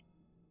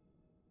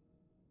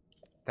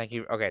 Thank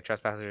you. Okay,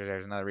 trespassers,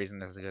 there's another reason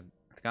this is good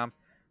to come.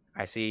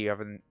 I see you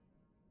haven't...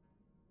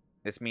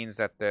 This means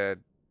that the...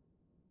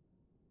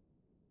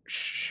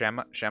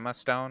 Shema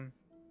stone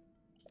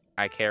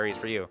I carry is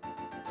for you.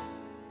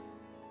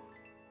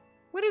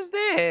 What is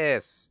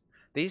this?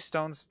 These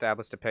stones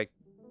tablets depict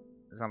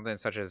something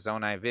such as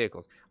Zone 9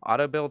 vehicles.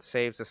 Auto build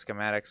saves the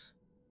schematics.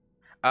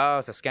 Oh,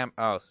 it's a scam.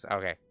 Oh,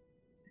 okay.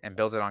 And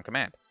builds it on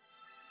command.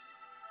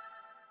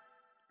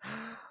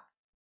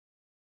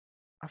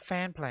 A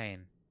fan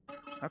plane.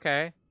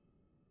 Okay.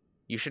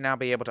 You should now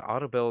be able to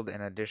auto build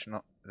an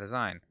additional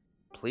design.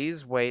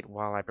 Please wait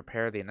while I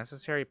prepare the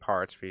necessary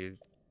parts for you.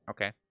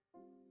 Okay.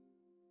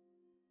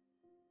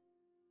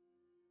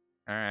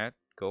 Alright,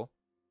 cool.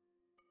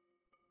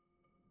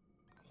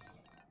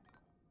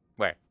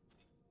 Where?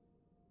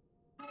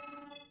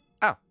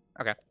 Oh,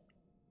 okay.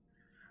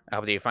 I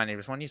hope that you find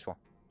this one useful.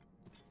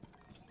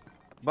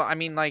 Well, I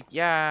mean, like,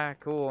 yeah,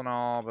 cool and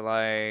all, but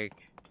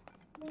like...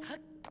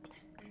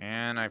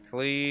 Can I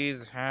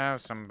please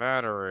have some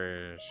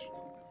batteries?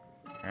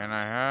 Can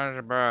I have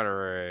a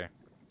battery?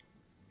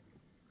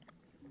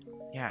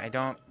 Yeah, I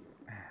don't...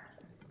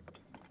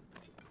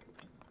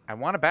 I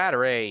want a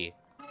battery!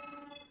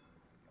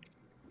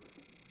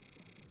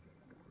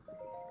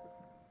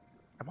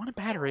 I want a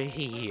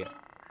battery!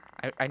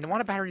 I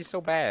want a battery so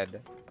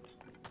bad.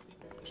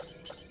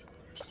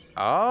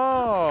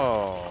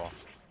 Oh!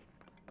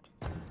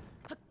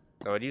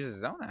 So it uses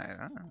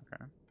Zona.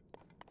 Okay.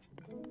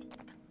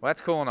 Well,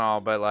 that's cool and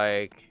all, but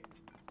like,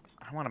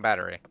 I want a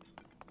battery.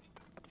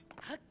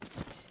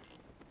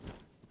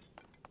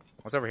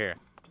 What's over here?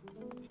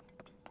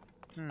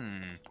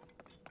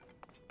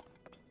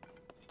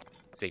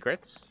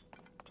 Secrets.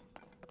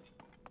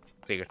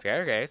 Secret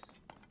staircase.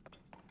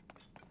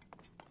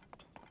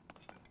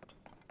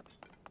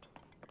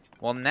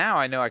 Well, now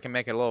I know I can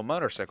make a little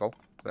motorcycle,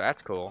 so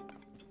that's cool.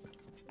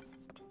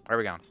 Where are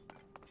we going?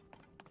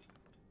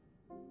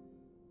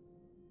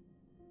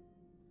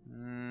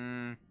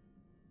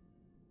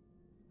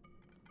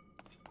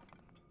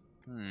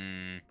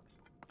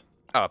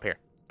 Oh, up here.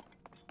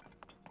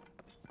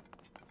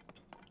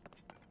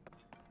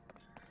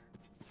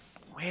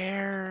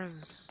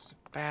 Where's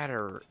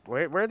batter?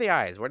 Where are the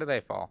eyes? Where do they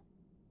fall?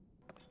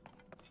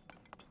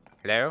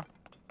 Hello?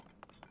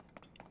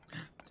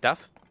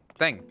 Stuff?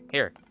 Thing.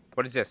 Here.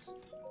 What is this?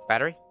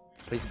 Battery?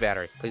 Please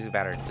battery. Please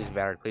battery. Please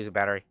battery. Please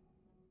battery.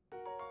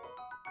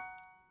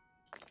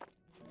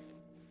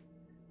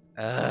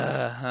 I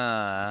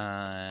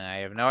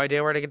have no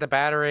idea where to get the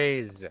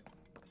batteries.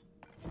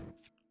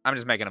 I'm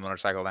just making a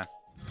motorcycle then.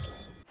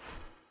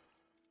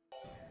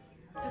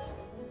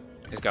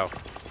 Just go.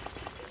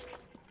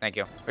 Thank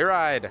you. We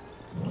ride.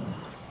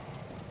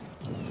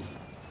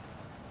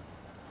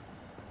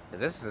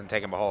 This isn't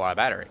taking a whole lot of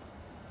battery.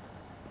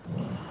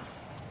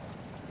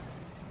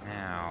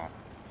 Now.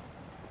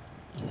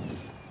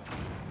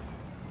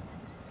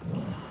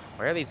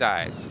 Where are these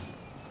eyes?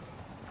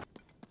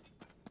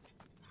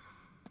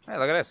 Hey,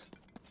 look at this.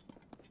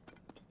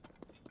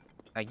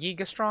 A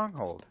Yiga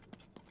stronghold.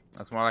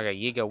 Looks more like a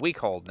Yiga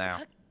weakhold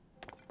now.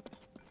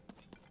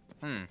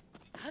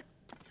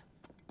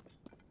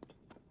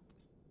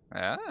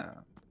 Ah.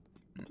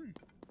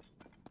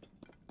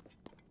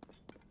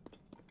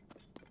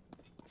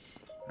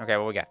 Okay,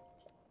 what we got?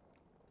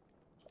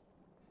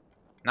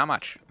 Not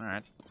much.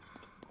 Alright.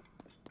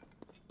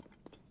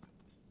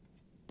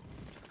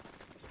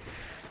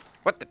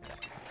 What the?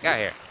 Get out of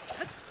here.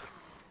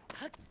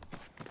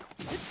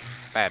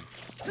 Bad.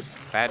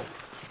 Bad.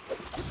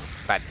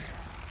 Bad.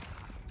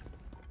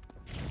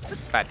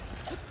 Bad.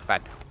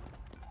 Bad.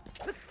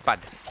 Bad.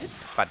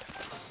 Bad.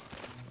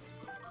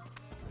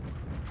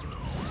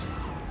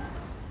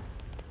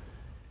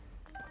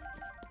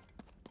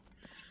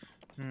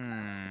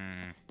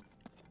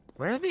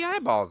 Where are the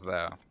eyeballs,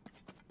 though?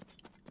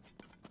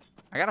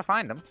 I gotta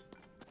find them.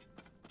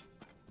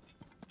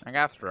 I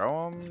gotta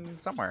throw them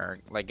somewhere.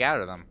 Like,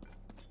 gather them.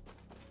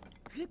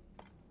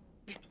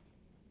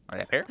 Are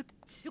they up here?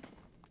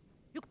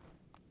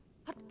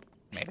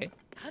 Maybe.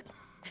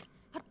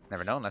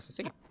 Never know unless I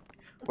see.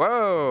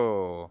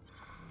 Whoa!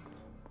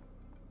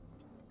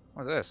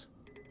 What's this?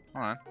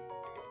 Hold on.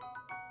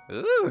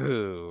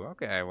 Ooh,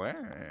 okay,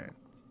 where?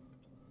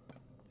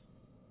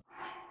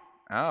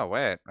 Oh,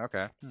 wait,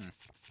 okay.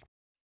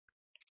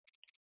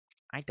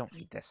 I don't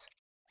need this.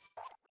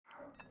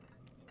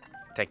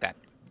 Take that.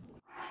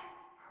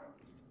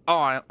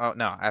 Oh, oh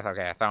no,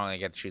 okay, I thought I only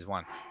get to choose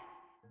one.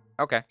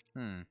 Okay,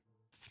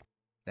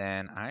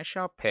 Then I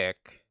shall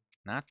pick,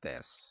 not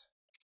this,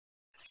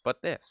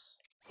 but this.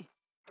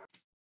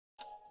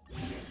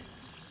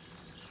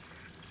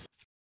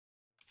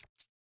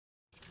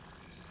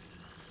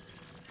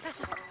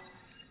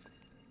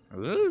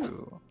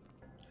 Ooh.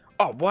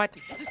 Oh, what?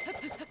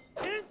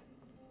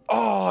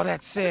 Oh,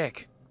 that's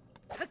sick.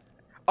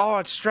 Oh,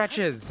 it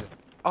stretches.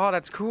 Oh,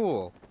 that's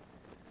cool.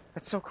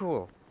 That's so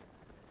cool.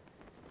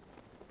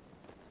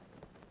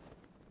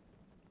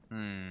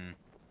 Did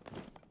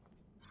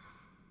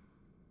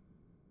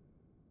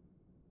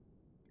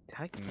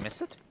I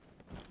miss it?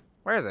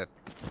 Where is it?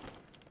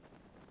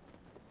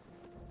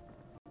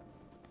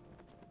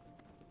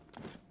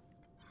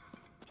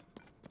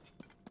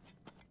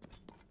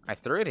 I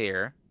threw it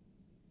here.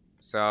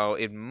 So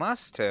it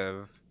must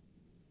have...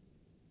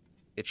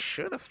 It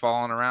should have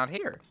fallen around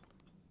here.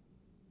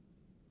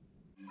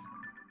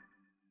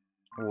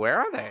 Where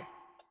are they?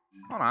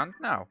 Hold on.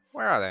 No.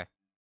 Where are they?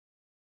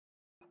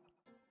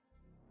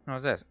 What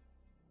was this?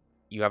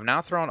 You have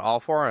now thrown all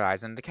four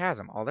eyes into the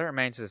chasm. All that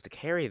remains is to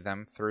carry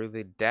them through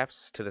the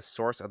depths to the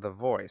source of the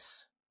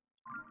voice.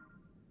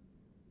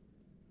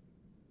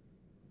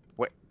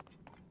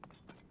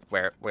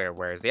 Where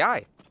is the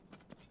eye?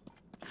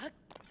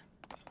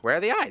 Where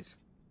are the eyes?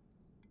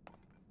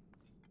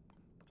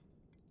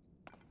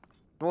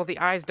 Well, the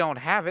eyes don't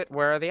have it.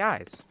 Where are the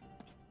eyes?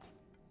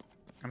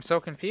 I'm so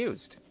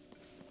confused.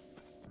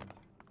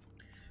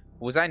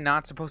 Was I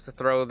not supposed to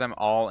throw them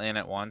all in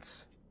at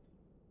once?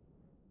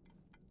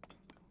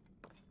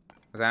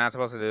 Was I not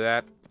supposed to do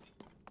that?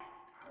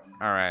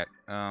 Alright,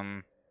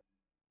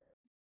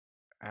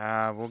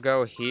 we'll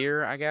go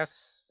here, I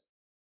guess.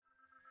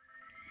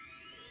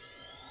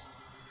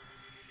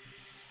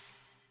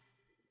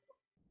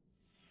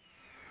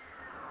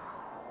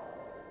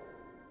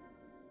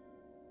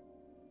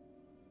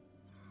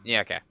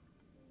 Yeah, okay.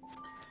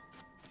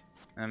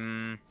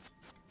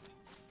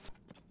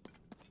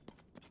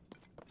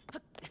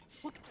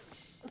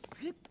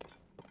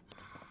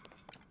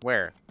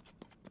 Where?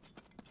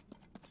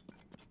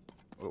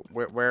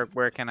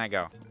 Where can I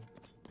go?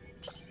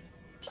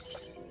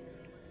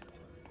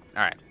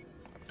 Alright.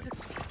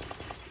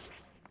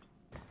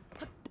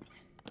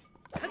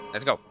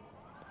 Let's go.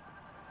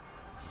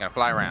 Gonna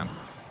fly around.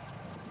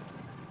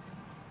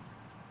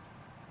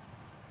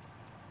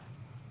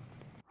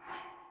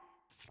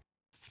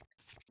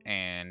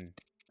 And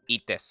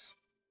eat this.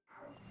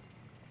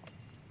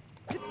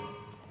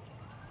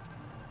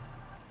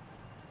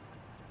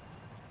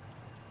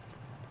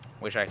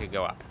 Wish I could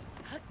go up.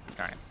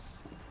 Darn it.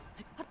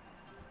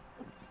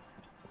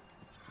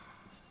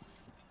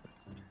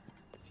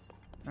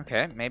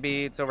 Okay,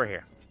 maybe it's over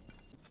here.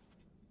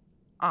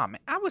 Aw, man,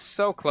 I was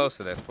so close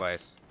to this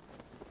place.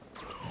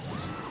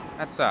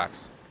 That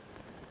sucks.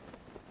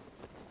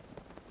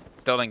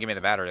 Still didn't give me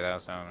the battery, though,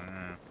 so...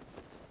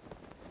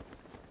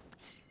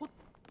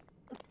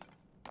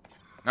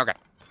 Okay.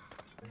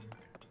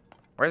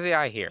 Where's the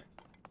eye here?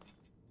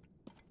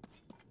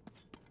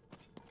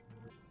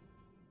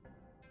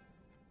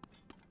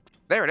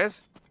 There it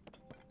is.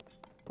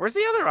 Where's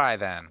the other eye,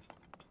 then?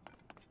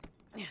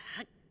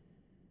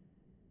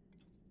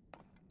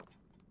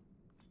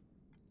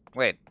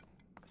 Wait.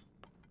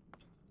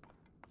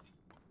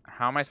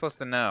 How am I supposed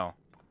to know?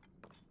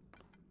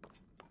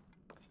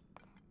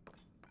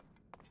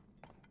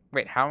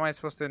 Wait, how am I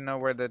supposed to know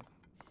where the...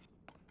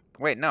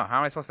 Wait, no, how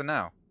am I supposed to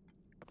know?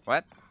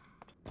 What?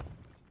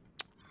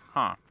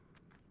 Huh.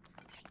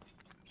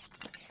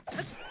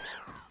 Give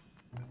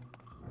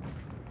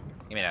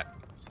me that.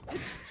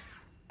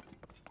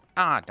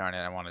 Ah, darn it,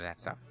 I wanted that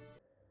stuff.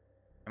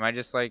 Am I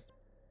just like...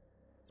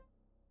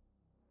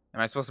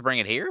 Am I supposed to bring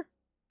it here?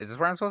 Is this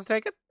where I'm supposed to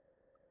take it?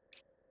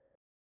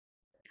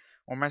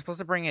 Or am I supposed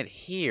to bring it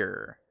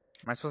here?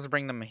 Am I supposed to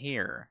bring them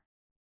here?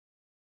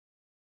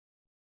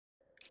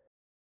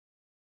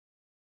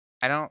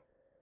 I don't...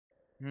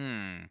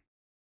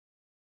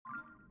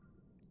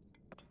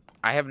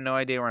 I have no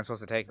idea where I'm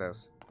supposed to take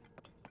this.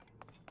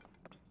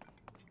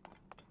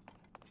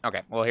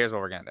 Okay, well, here's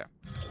what we're gonna do.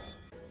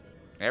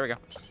 There we go.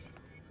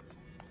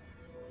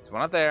 There's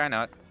one up there, I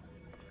know it.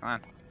 Come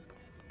on.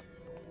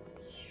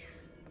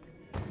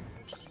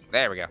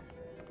 There we go.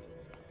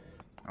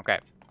 Okay.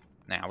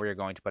 Now we're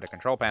going to put a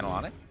control panel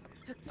on it.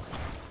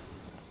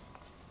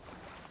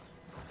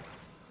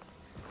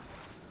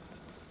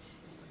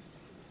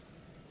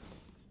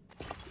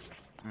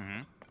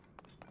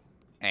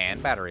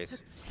 And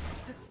batteries.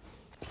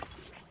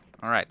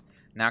 Alright.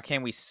 Now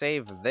can we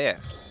save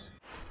this?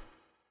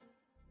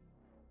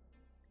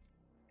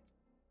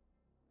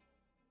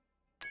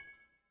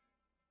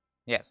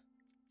 Yes.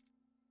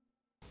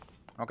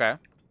 Okay.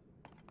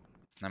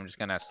 I'm just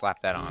gonna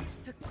slap that on.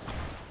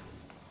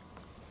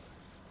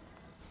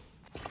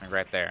 Like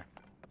right there.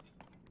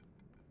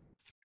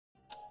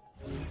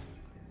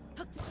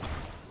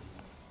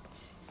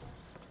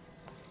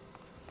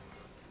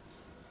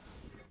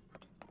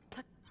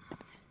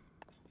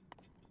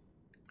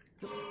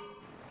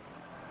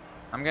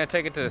 I'm gonna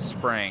take it to the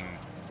spring.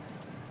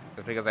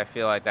 Just because I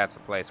feel like that's a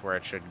place where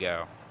it should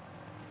go.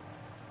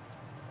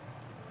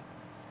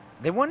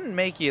 They wouldn't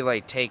make you,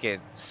 like, take it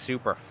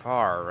super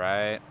far,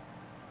 right?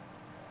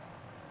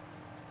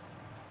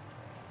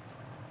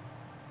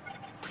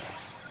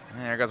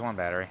 And there goes one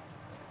battery.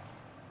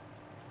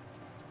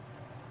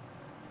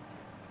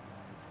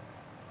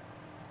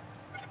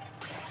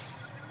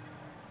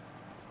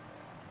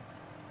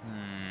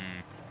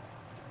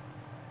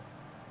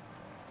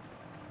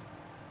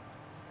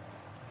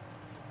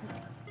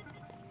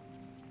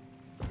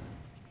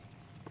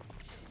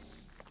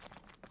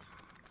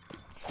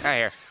 Out of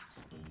here.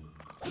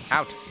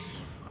 Out.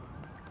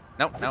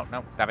 No, no,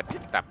 no. Stop it.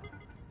 Stop.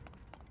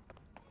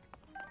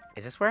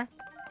 Is this where?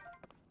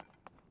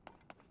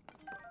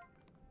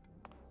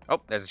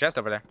 Oh, there's a chest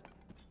over there.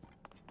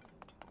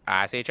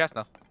 I see a chest,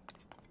 though.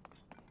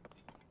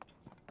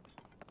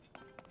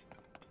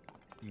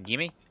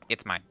 Gimme.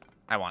 It's mine.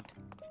 I want.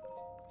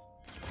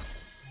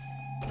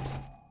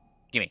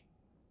 Gimme.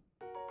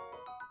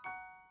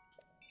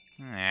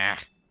 Ah.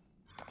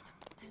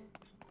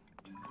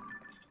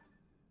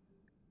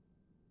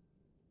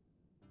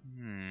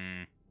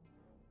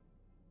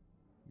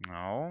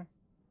 No.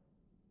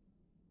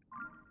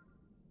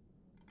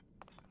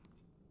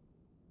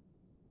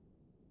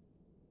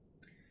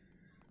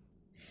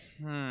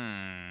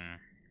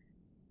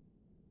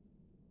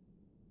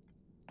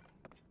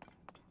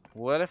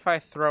 What if I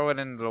throw it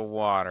into the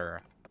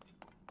water?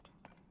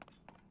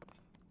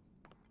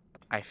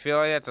 I feel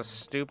like that's a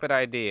stupid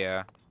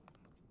idea.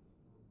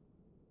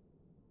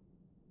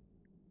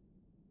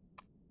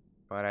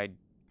 But I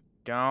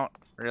don't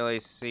really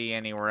see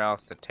anywhere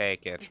else to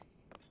take it.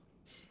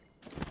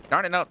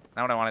 Darn it, no.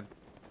 Not what I wanted.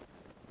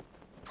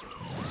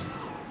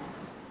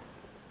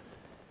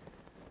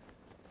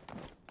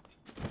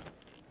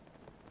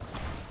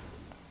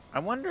 I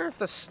wonder if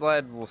the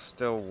sled will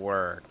still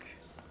work.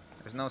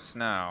 There's no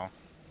snow.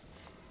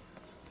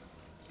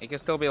 It can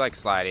still be like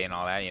slidey and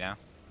all that, you know?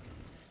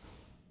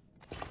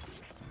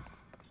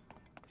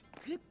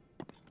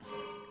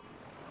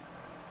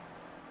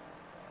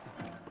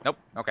 Nope.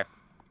 Okay.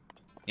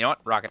 You know what?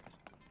 Rocket.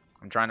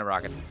 I'm trying to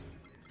rocket.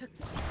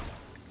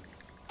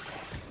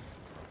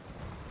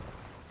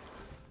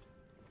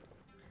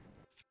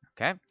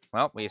 Okay.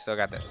 Well, we still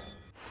got this.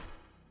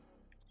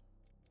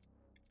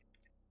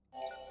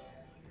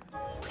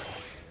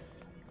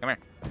 Come here.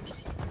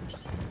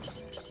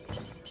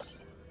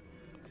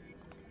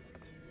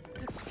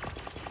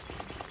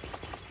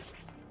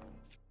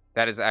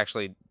 That is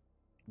actually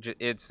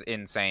It's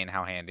insane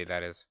how handy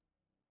that is.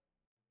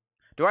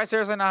 Do I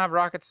seriously not have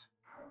rockets?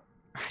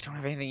 I don't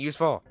have anything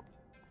useful.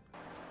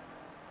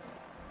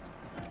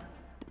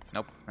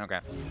 Nope. Okay.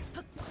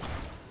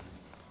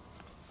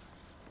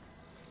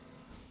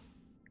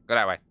 Go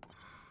that way.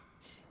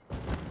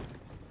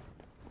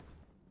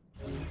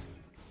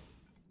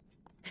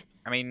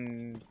 I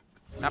mean,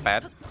 not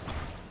bad.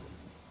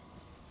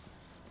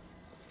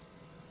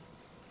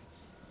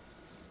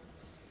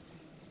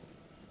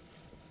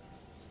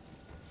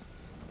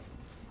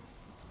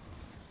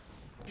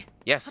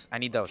 Yes, I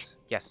need those.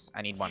 Yes,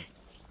 I need one.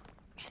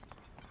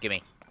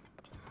 Gimme.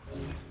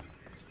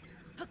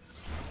 I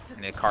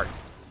need a cart.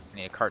 I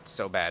need a cart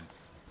so bad.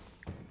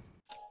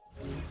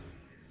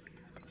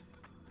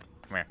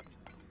 Come here.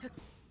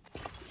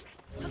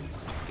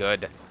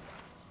 Good.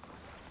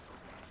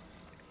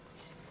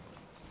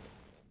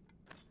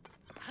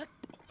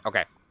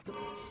 Okay.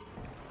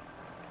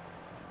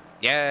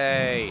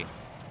 Yay!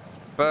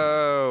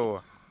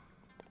 Boo!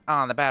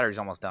 Oh, the battery's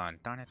almost done.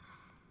 Darn it.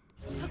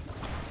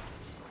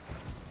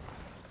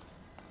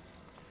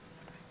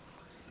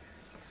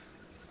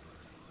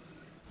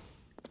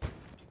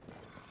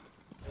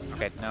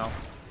 Okay, no.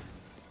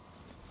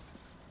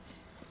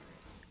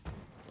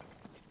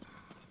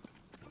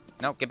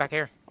 No, get back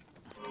here.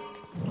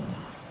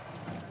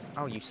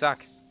 Oh, you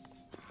suck.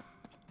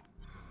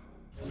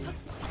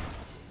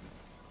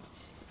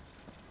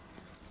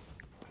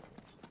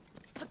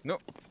 No.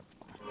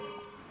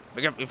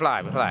 We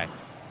fly, we fly.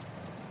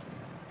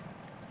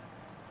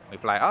 We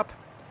fly up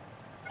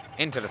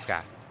into the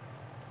sky.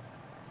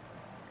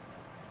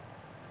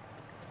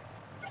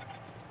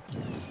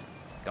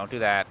 Don't do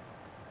that.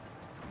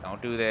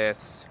 Don't do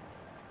this.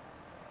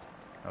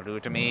 Don't do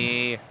it to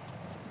me.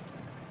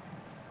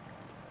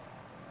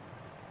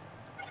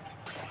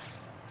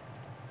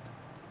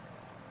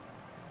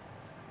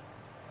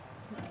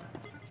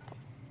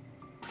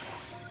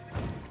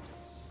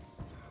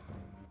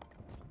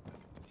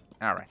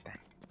 All right, then.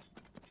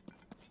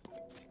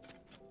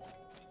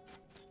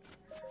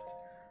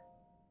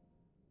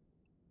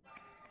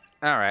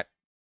 All right.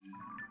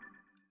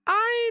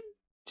 I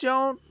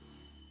don't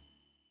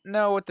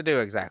know what to do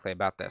exactly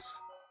about this.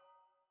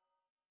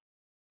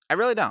 I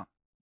really don't.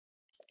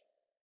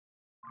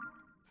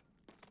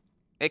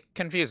 It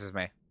confuses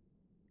me.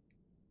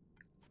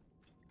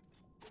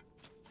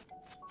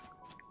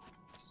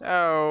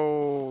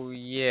 So,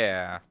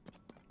 yeah.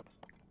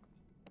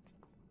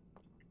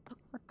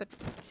 What the...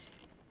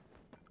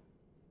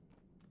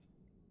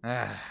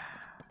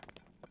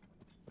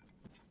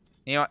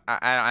 You know what?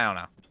 I don't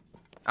know.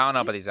 I don't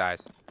know about these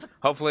eyes.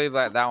 Hopefully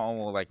that one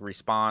will, like,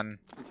 respawn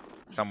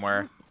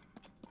somewhere.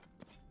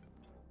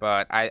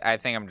 But I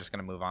think I'm just going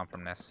to move on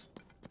from this.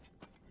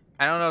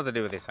 I don't know what to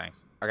do with these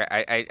things. Okay,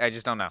 I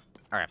just don't know.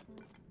 Okay.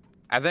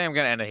 I think I'm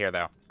going to end it here,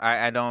 though.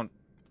 I don't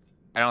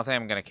think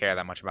I'm going to care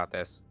that much about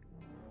this.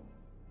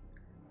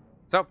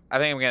 So, I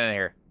think I'm going to end it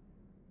here.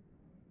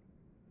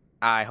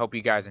 I hope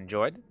you guys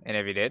enjoyed, and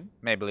if you did,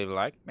 maybe leave a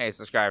like, maybe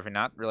subscribe if you're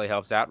not. Really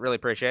helps out. Really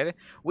appreciate it.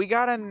 We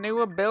got a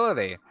new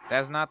ability.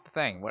 That's not the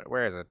thing.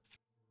 Where is it?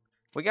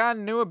 We got a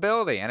new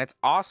ability, and it's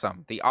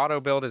awesome. The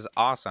auto build is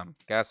awesome,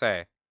 gotta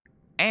say.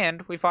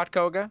 And we fought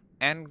Kohga,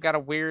 and got a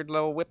weird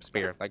little whip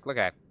spear. Like, look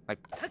at it.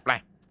 Like,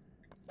 blam.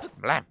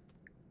 Blam.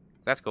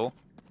 So that's cool.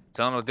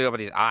 So I'm gonna do it with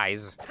these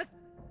eyes.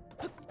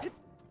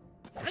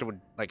 Wish it would,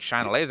 like,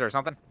 shine a laser or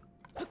something.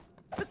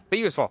 Be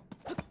useful.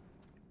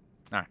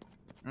 Alright.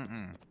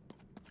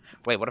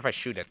 Wait, what if I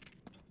shoot it?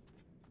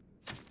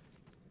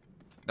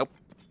 Nope.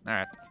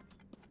 Alright.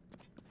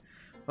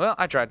 Well,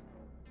 I tried.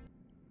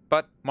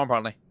 But, more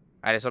importantly,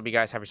 I just hope you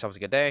guys have yourselves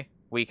a good day,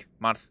 week,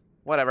 month,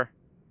 whatever.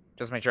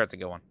 Just make sure it's a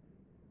good one.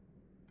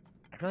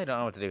 I really don't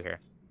know what to do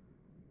here.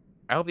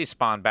 I hope these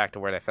spawn back to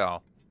where they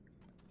fell.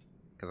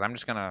 Because I'm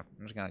just gonna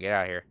get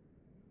out of here.